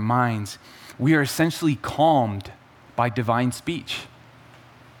purifies our minds. We are essentially calmed by divine speech.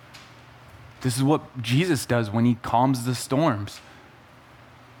 This is what Jesus does when he calms the storms.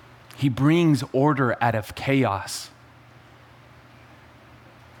 He brings order out of chaos.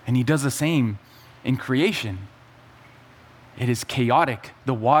 And he does the same in creation. It is chaotic.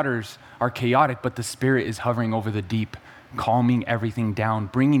 The waters are chaotic, but the Spirit is hovering over the deep, calming everything down,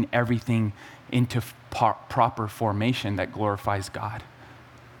 bringing everything into proper formation that glorifies God.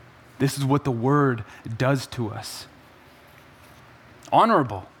 This is what the word does to us.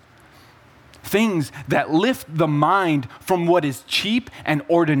 Honorable. Things that lift the mind from what is cheap and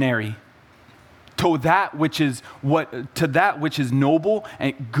ordinary to that which is noble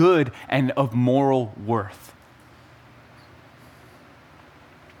and good and of moral worth.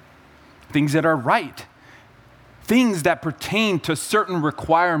 Things that are right. Things that pertain to certain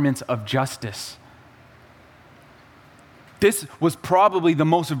requirements of justice. This was probably the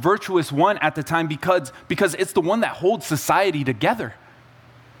most virtuous one at the time because it's the one that holds society together.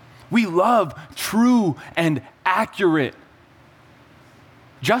 We love true and accurate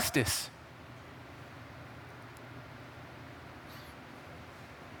justice.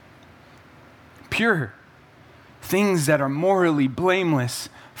 Pure. Things that are morally blameless.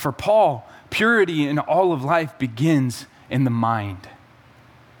 For Paul, purity in all of life begins in the mind.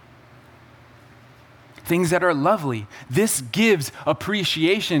 things that are lovely. This gives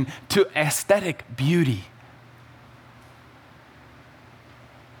appreciation to aesthetic beauty.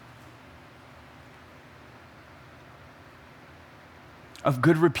 Of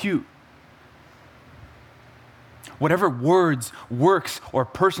good repute. Whatever words, works, or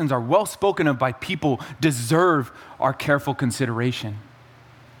persons are well spoken of by people deserve our careful consideration.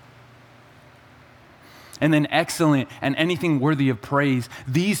 And then excellent and anything worthy of praise.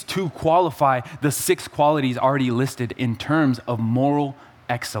 These two qualify the 6 qualities already listed in terms of moral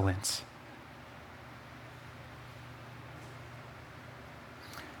excellence.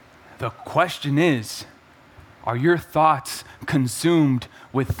 The question is, are your thoughts consumed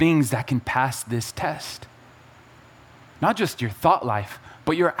with things that can pass this test? Not just your thought life,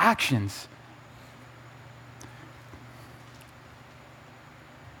 but your actions.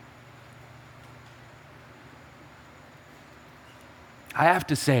 I have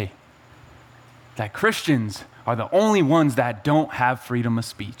to say that Christians are the only ones that don't have freedom of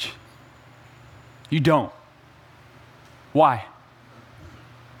speech. You don't. Why?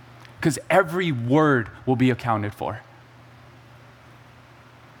 Because every word will be accounted for.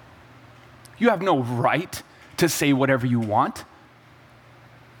 You have no right to say whatever you want,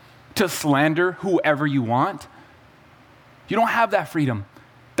 to slander whoever you want. You don't have that freedom.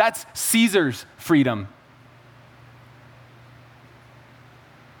 That's Caesar's freedom.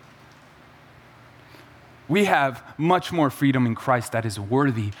 We have much more freedom in Christ that is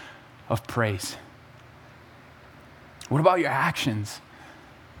worthy of praise. What about your actions?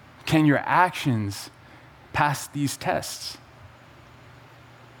 Can your actions pass these tests?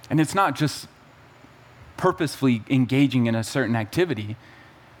 And it's not just purposefully engaging in a certain activity.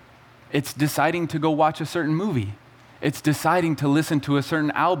 It's deciding to go watch a certain movie. It's deciding to listen to a certain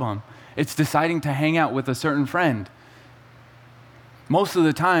album. It's deciding to hang out with a certain friend. Most of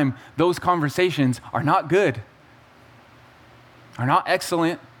the time, those conversations are not good, are not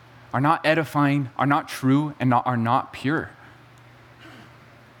excellent, are not edifying, are not true, and are not pure.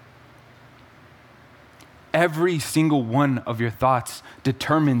 Every single one of your thoughts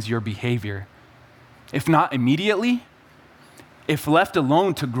determines your behavior. If not immediately, if left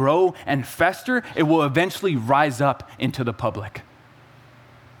alone to grow and fester, it will eventually rise up into the public.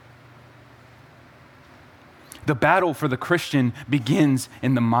 The battle for the Christian begins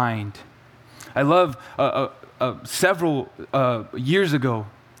in the mind. I love several years ago,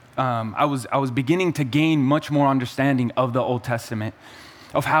 I was beginning to gain much more understanding of the Old Testament,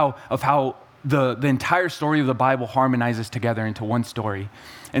 of how the entire story of the Bible harmonizes together into one story.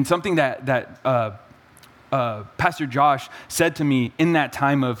 And something that Pastor Josh said to me in that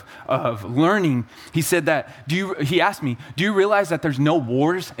time of learning, he said that, he asked me, do you realize that there's no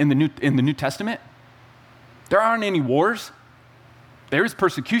wars in the New Testament? There aren't any wars. There is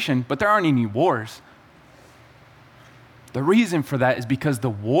persecution, but there aren't any wars. The reason for that is because the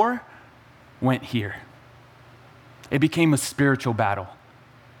war went here. It became a spiritual battle.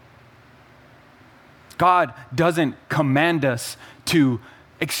 God doesn't command us to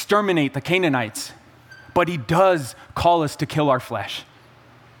exterminate the Canaanites, but he does call us to kill our flesh.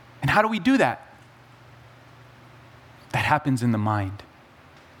 And how do we do that? That happens in the mind,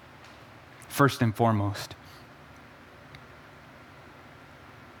 first and foremost.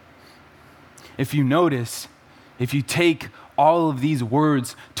 If you notice, if you take all of these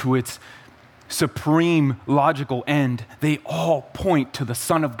words to its supreme logical end, they all point to the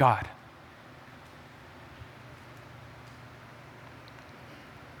Son of God.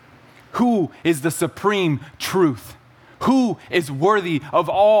 Who is the supreme truth? Who is worthy of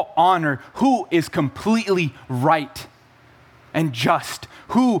all honor? Who is completely right and just?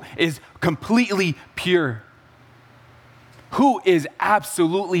 Who is completely pure? Who is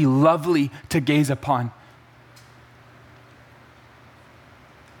absolutely lovely to gaze upon?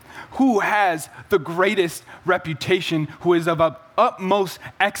 Who has the greatest reputation, who is of utmost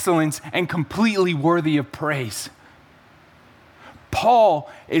excellence and completely worthy of praise? Paul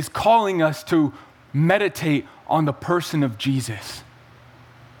is calling us to meditate on the person of Jesus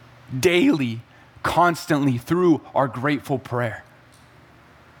daily, constantly through our grateful prayer.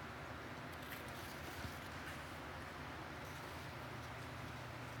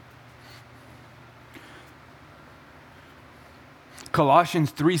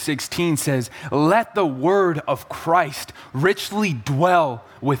 Colossians 3:16 says, "Let the word of Christ richly dwell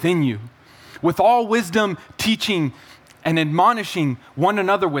within you, with all wisdom teaching and admonishing one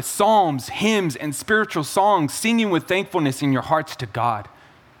another with psalms, hymns, and spiritual songs, singing with thankfulness in your hearts to God."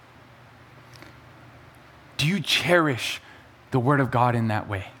 Do you cherish the word of God in that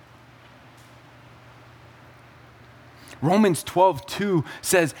way? Romans 12:2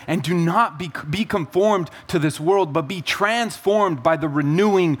 says, and do not be conformed to this world, but be transformed by the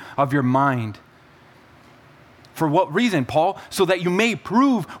renewing of your mind. For what reason, Paul? So that you may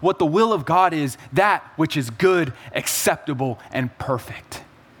prove what the will of God is, that which is good, acceptable, and perfect.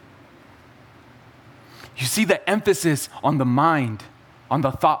 You see the emphasis on the mind, on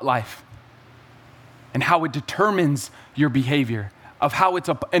the thought life, and how it determines your behavior, of how it's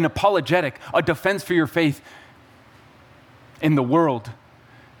an apologetic, a defense for your faith in the world,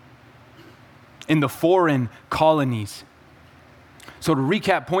 in the foreign colonies. So to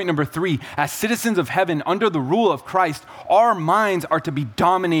recap, point number 3, as citizens of heaven under the rule of Christ, our minds are to be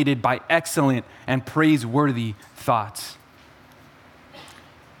dominated by excellent and praiseworthy thoughts.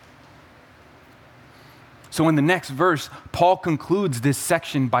 So in the next verse, Paul concludes this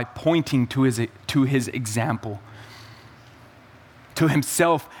section by pointing to his example, to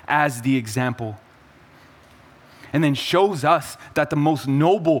himself as the example, and then shows us that the most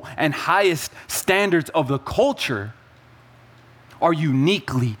noble and highest standards of the culture are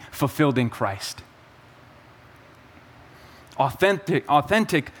uniquely fulfilled in Christ.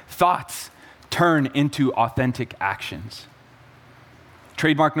 Authentic thoughts turn into authentic actions.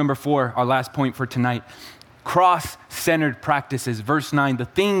 Trademark number 4, our last point for tonight. Cross-centered practices. Verse 9, the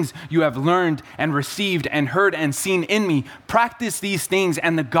things you have learned and received and heard and seen in me, practice these things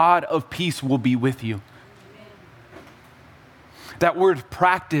and the God of peace will be with you. That word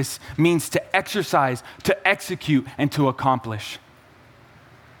practice means to exercise, to execute, and to accomplish.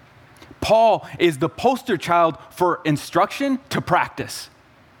 Paul is the poster child for instruction to practice.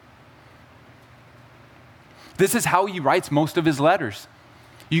 This is how he writes most of his letters.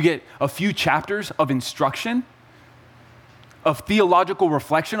 You get a few chapters of instruction, of theological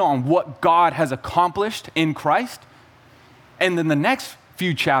reflection on what God has accomplished in Christ. And then the next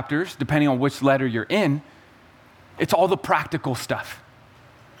few chapters, depending on which letter you're in, it's all the practical stuff.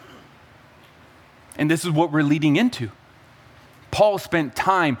 And this is what we're leading into. Paul spent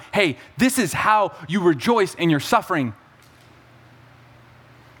time, hey, this is how you rejoice in your suffering.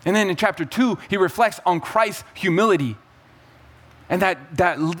 And then in chapter 2, he reflects on Christ's humility. And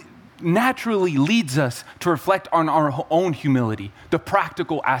that naturally leads us to reflect on our own humility, the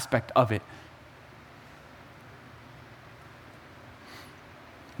practical aspect of it.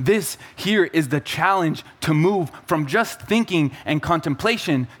 This here is the challenge to move from just thinking and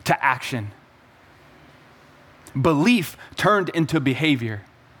contemplation to action. Belief turned into behavior.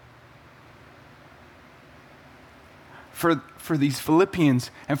 For these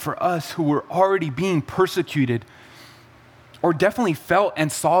Philippians and for us who were already being persecuted, or definitely felt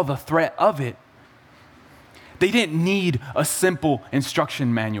and saw the threat of it, they didn't need a simple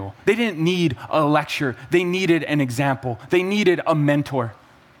instruction manual. They didn't need a lecture. They needed an example. They needed a mentor.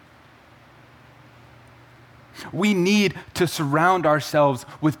 We need to surround ourselves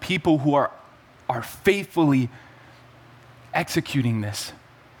with people who are faithfully executing this.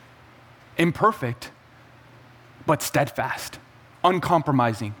 Imperfect, but steadfast,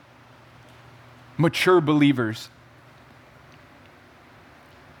 uncompromising, mature believers.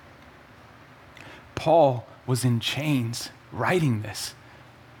 Paul was in chains writing this.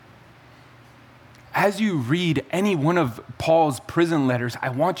 As you read any one of Paul's prison letters, I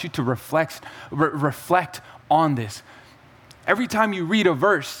want you to reflect on this. Every time you read a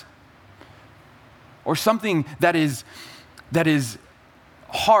verse or something that is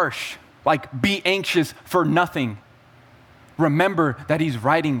harsh, like be anxious for nothing, remember that he's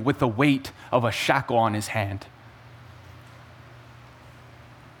writing with the weight of a shackle on his hand.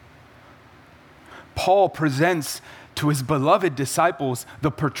 Paul presents to his beloved disciples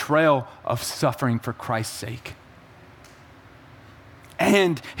the portrayal of suffering for Christ's sake.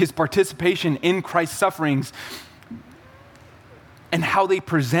 And his participation in Christ's sufferings and how they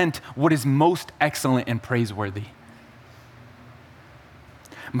present what is most excellent and praiseworthy.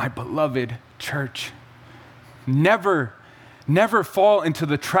 My beloved church, never fall into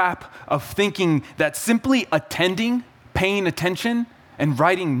the trap of thinking that simply attending, paying attention, and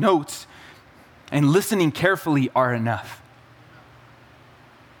writing notes and listening carefully are enough.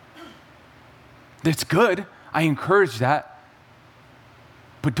 It's good. I encourage that.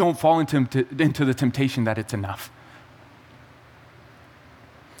 But don't fall into the temptation that it's enough.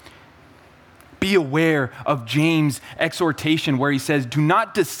 Be aware of James' exhortation where he says, do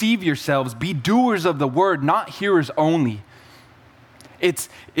not deceive yourselves, be doers of the word, not hearers only. It's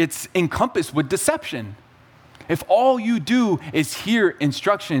encompassed with deception. If all you do is hear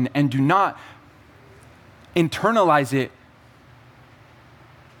instruction and do not internalize it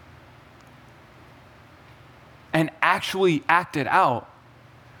and actually act it out,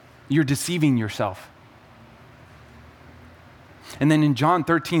 you're deceiving yourself. And then in John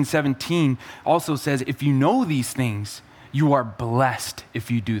 13:17 also says, if you know these things, you are blessed if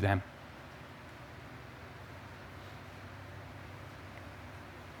you do them.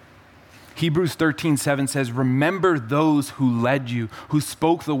 Hebrews 13:7 says, remember those who led you, who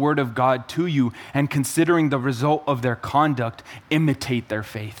spoke the word of God to you, and considering the result of their conduct, imitate their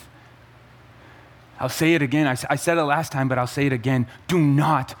faith. I'll say it again. I said it last time, but I'll say it again. Do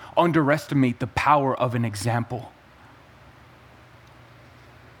not underestimate the power of an example.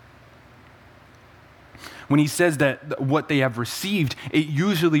 When he says that what they have received, it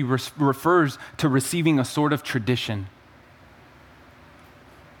usually refers to receiving a sort of tradition.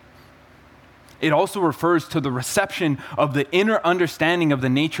 It also refers to the reception of the inner understanding of the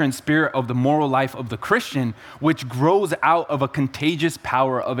nature and spirit of the moral life of the Christian, which grows out of a contagious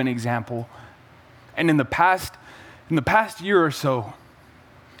power of an example. And in the past year or so,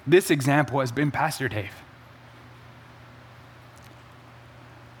 this example has been Pastor Dave.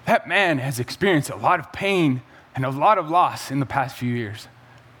 That man has experienced a lot of pain and a lot of loss in the past few years.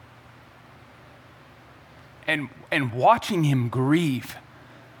 And watching him grieve,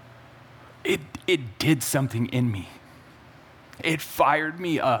 it did something in me. It fired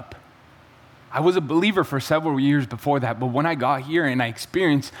me up. I was a believer for several years before that, but when I got here and I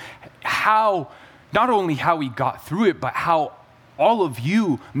experienced not only how he got through it, but how all of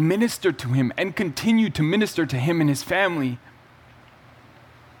you ministered to him and continue to minister to him and his family,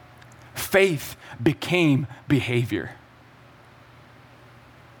 faith became behavior.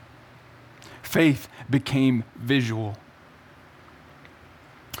 Faith became visual.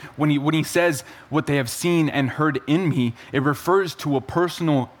 When he says what they have seen and heard in me, it refers to a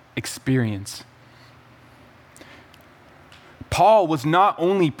personal experience. Paul was not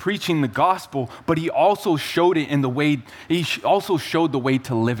only preaching the gospel, but he also showed it in the way, he also showed the way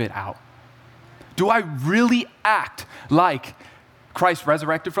to live it out. Do I really act like Christ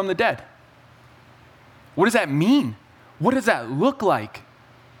resurrected from the dead? What does that mean? What does that look like?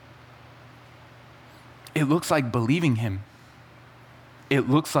 It looks like believing him. It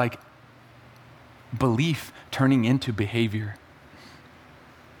looks like belief turning into behavior.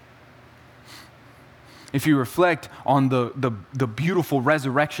 If you reflect on the beautiful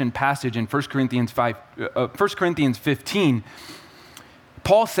resurrection passage in 1 Corinthians 15,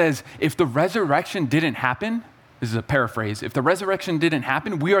 Paul says, if the resurrection didn't happen, this is a paraphrase, if the resurrection didn't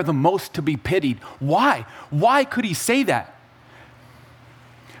happen, we are the most to be pitied. Why? Why could he say that?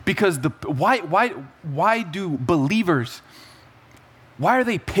 Because why do believers, why are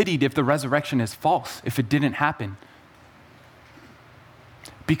they pitied if the resurrection is false, if it didn't happen?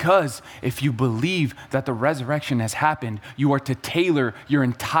 Because if you believe that the resurrection has happened, you are to tailor your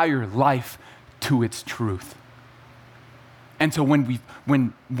entire life to its truth. And so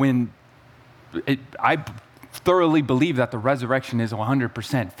I thoroughly believe that the resurrection is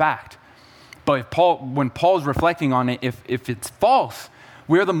 100% fact. But when Paul's reflecting on it, if it's false,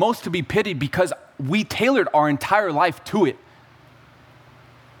 we're the most to be pitied because we tailored our entire life to it.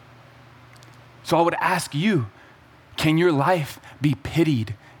 So I would ask you, can your life be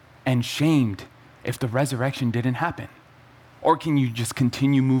pitied and shamed if the resurrection didn't happen? Or can you just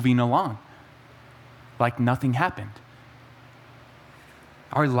continue moving along like nothing happened?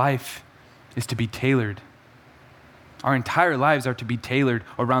 Our life is to be tailored. Our entire lives are to be tailored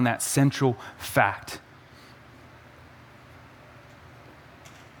around that central fact.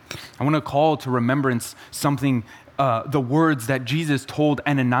 I want to call to remembrance something, the words that Jesus told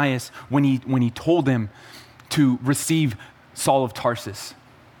Ananias when he told him to receive Saul of Tarsus.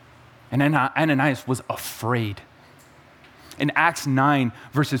 And Ananias was afraid. In Acts 9,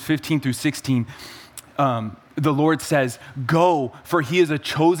 verses 15 through 16, the Lord says, "Go, for he is a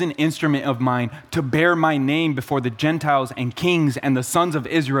chosen instrument of mine to bear my name before the Gentiles and kings and the sons of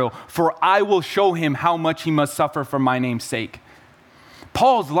Israel, for I will show him how much he must suffer for my name's sake."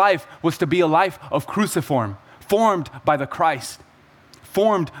 Paul's life was to be a life of cruciform, formed by the Christ,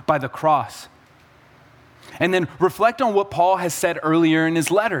 formed by the cross. And then reflect on what Paul has said earlier in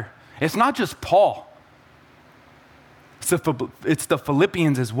his letter. It's not just Paul. It's the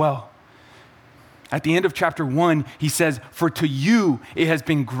Philippians as well. At the end of chapter 1, he says, "For to you it has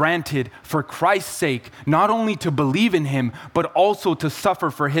been granted for Christ's sake, not only to believe in him, but also to suffer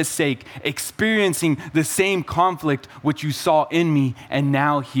for his sake, experiencing the same conflict which you saw in me and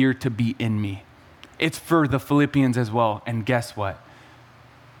now here to be in me." It's for the Philippians as well. And guess what?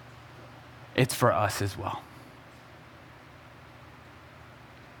 It's for us as well.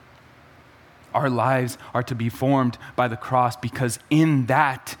 Our lives are to be formed by the cross because in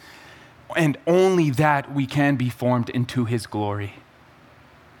that, and only that, we can be formed into his glory.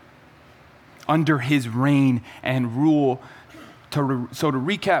 Under his reign and rule, So to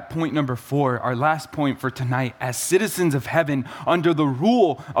recap point number 4, our last point for tonight, as citizens of heaven under the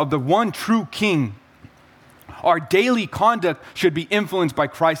rule of the one true King, our daily conduct should be influenced by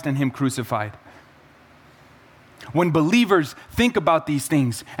Christ and Him crucified. When believers think about these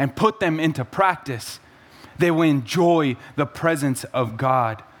things and put them into practice, they will enjoy the presence of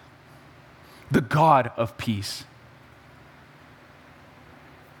God, the God of peace.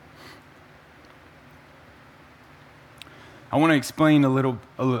 I want to explain a little.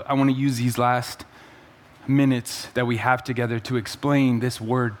 I want to use these last minutes that we have together to explain this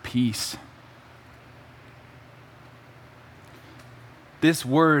word peace. This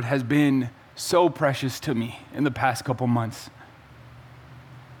word has been so precious to me in the past couple months.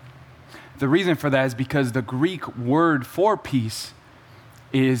 The reason for that is because the Greek word for peace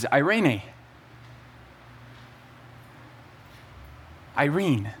is eirene.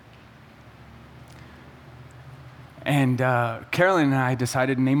 Irene. And Carolyn and I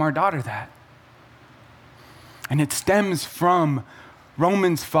decided to name our daughter that. And it stems from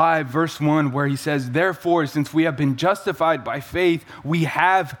Romans 5, verse 1, where he says, "Therefore, since we have been justified by faith, we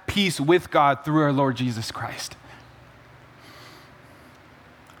have peace with God through our Lord Jesus Christ."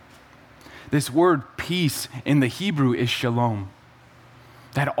 This word peace in the Hebrew is shalom,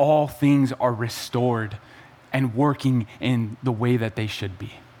 that all things are restored and working in the way that they should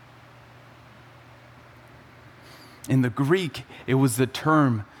be. In the Greek, it was the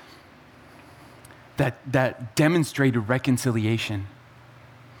term that demonstrated reconciliation,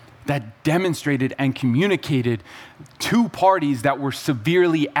 that demonstrated and communicated two parties that were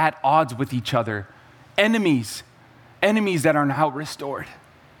severely at odds with each other, enemies that are now restored.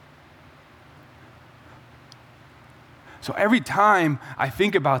 So every time I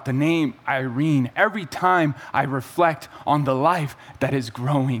think about the name Irene, every time I reflect on the life that is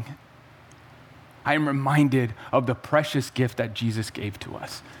growing, I am reminded of the precious gift that Jesus gave to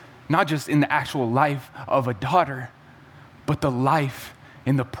us. Not just in the actual life of a daughter, but the life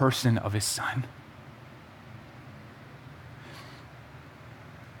in the person of His Son.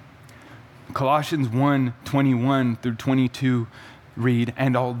 Colossians 1:21 through 22 read,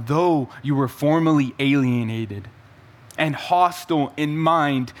 "And although you were formerly alienated and hostile in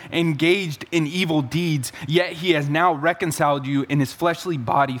mind, engaged in evil deeds, yet He has now reconciled you in His fleshly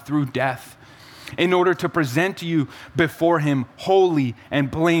body through death, in order to present you before Him holy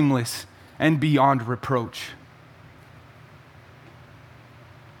and blameless and beyond reproach."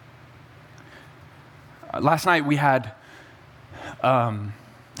 Last night we had,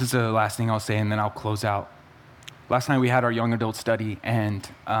 this is the last thing I'll say and then I'll close out. Last night we had our young adult study, and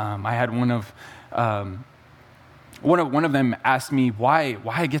I had one of them asked me why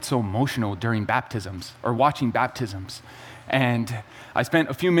I get so emotional during baptisms or watching baptisms. And I spent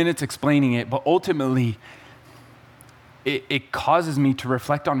a few minutes explaining it, but ultimately, it causes me to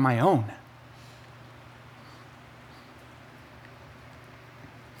reflect on my own.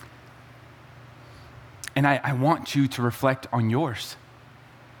 And I want you to reflect on yours.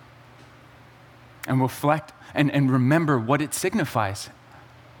 And reflect and remember what it signifies.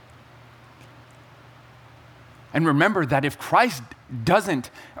 And remember that if Christ doesn't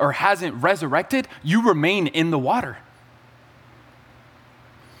or hasn't resurrected, you remain in the water.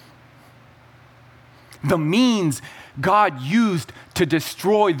 The means God used to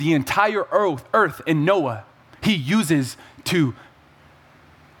destroy the entire earth in Noah, He uses to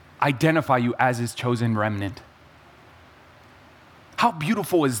identify you as His chosen remnant. How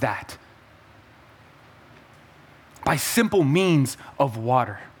beautiful is that? By simple means of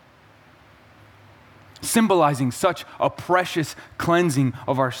water, symbolizing such a precious cleansing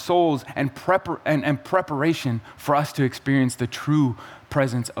of our souls and preparation for us to experience the true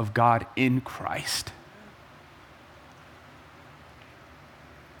presence of God in Christ.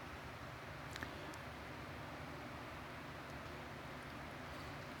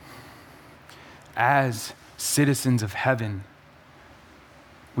 As citizens of heaven,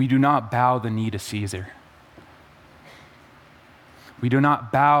 we do not bow the knee to Caesar. We do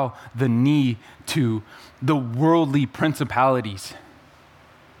not bow the knee to the worldly principalities,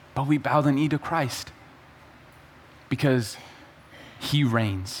 but we bow the knee to Christ because He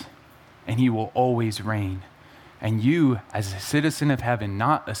reigns and He will always reign. And you, as a citizen of heaven,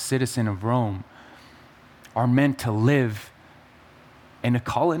 not a citizen of Rome, are meant to live in a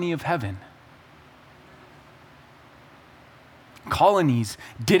colony of heaven. Colonies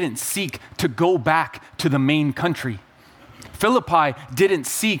didn't seek to go back to the main country. Philippi didn't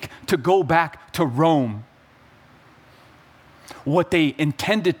seek to go back to Rome. What they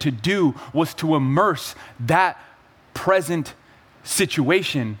intended to do was to immerse that present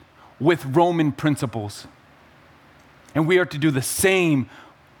situation with Roman principles. And we are to do the same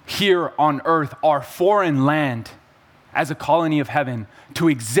here on earth, our foreign land, as a colony of heaven, to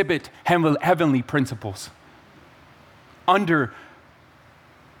exhibit heavenly principles under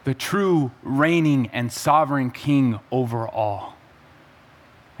the true reigning and sovereign King over all.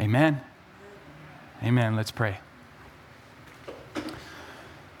 Amen? Amen. Let's pray.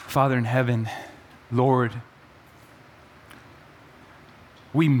 Father in heaven, Lord,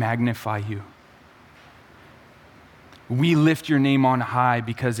 we magnify you. We lift your name on high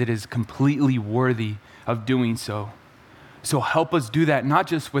because it is completely worthy of doing so. So help us do that, not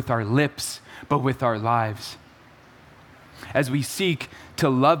just with our lips, but with our lives. As we seek to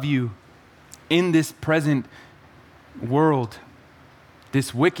love you in this present world,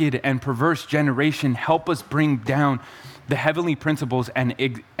 this wicked and perverse generation, help us bring down the heavenly principles and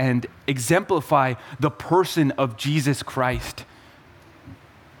exemplify the person of Jesus Christ,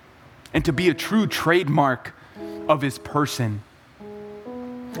 and to be a true trademark of his person,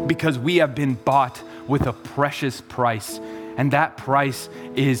 because we have been bought with a precious price, and that price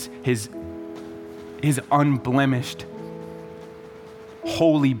is his unblemished,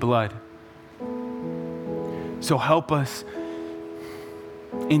 holy blood. So help us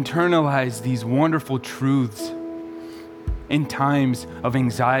internalize these wonderful truths in times of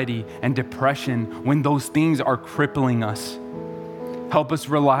anxiety and depression, when those things are crippling us. Help us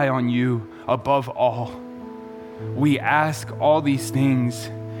rely on you above all. We ask all these things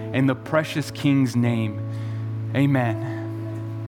in the precious King's name. Amen.